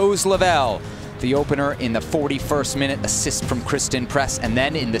 Rose Lavelle, the opener in the 41st minute, assist from Kristen Press. And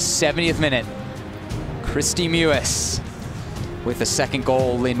then in the 70th minute, Kristie Mewis with the second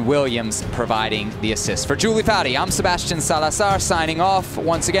goal, Lynn Williams providing the assist. For Julie Foudy, I'm Sebastian Salazar signing off.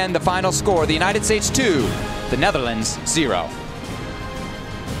 Once again, the final score, the United States 2, the Netherlands 0.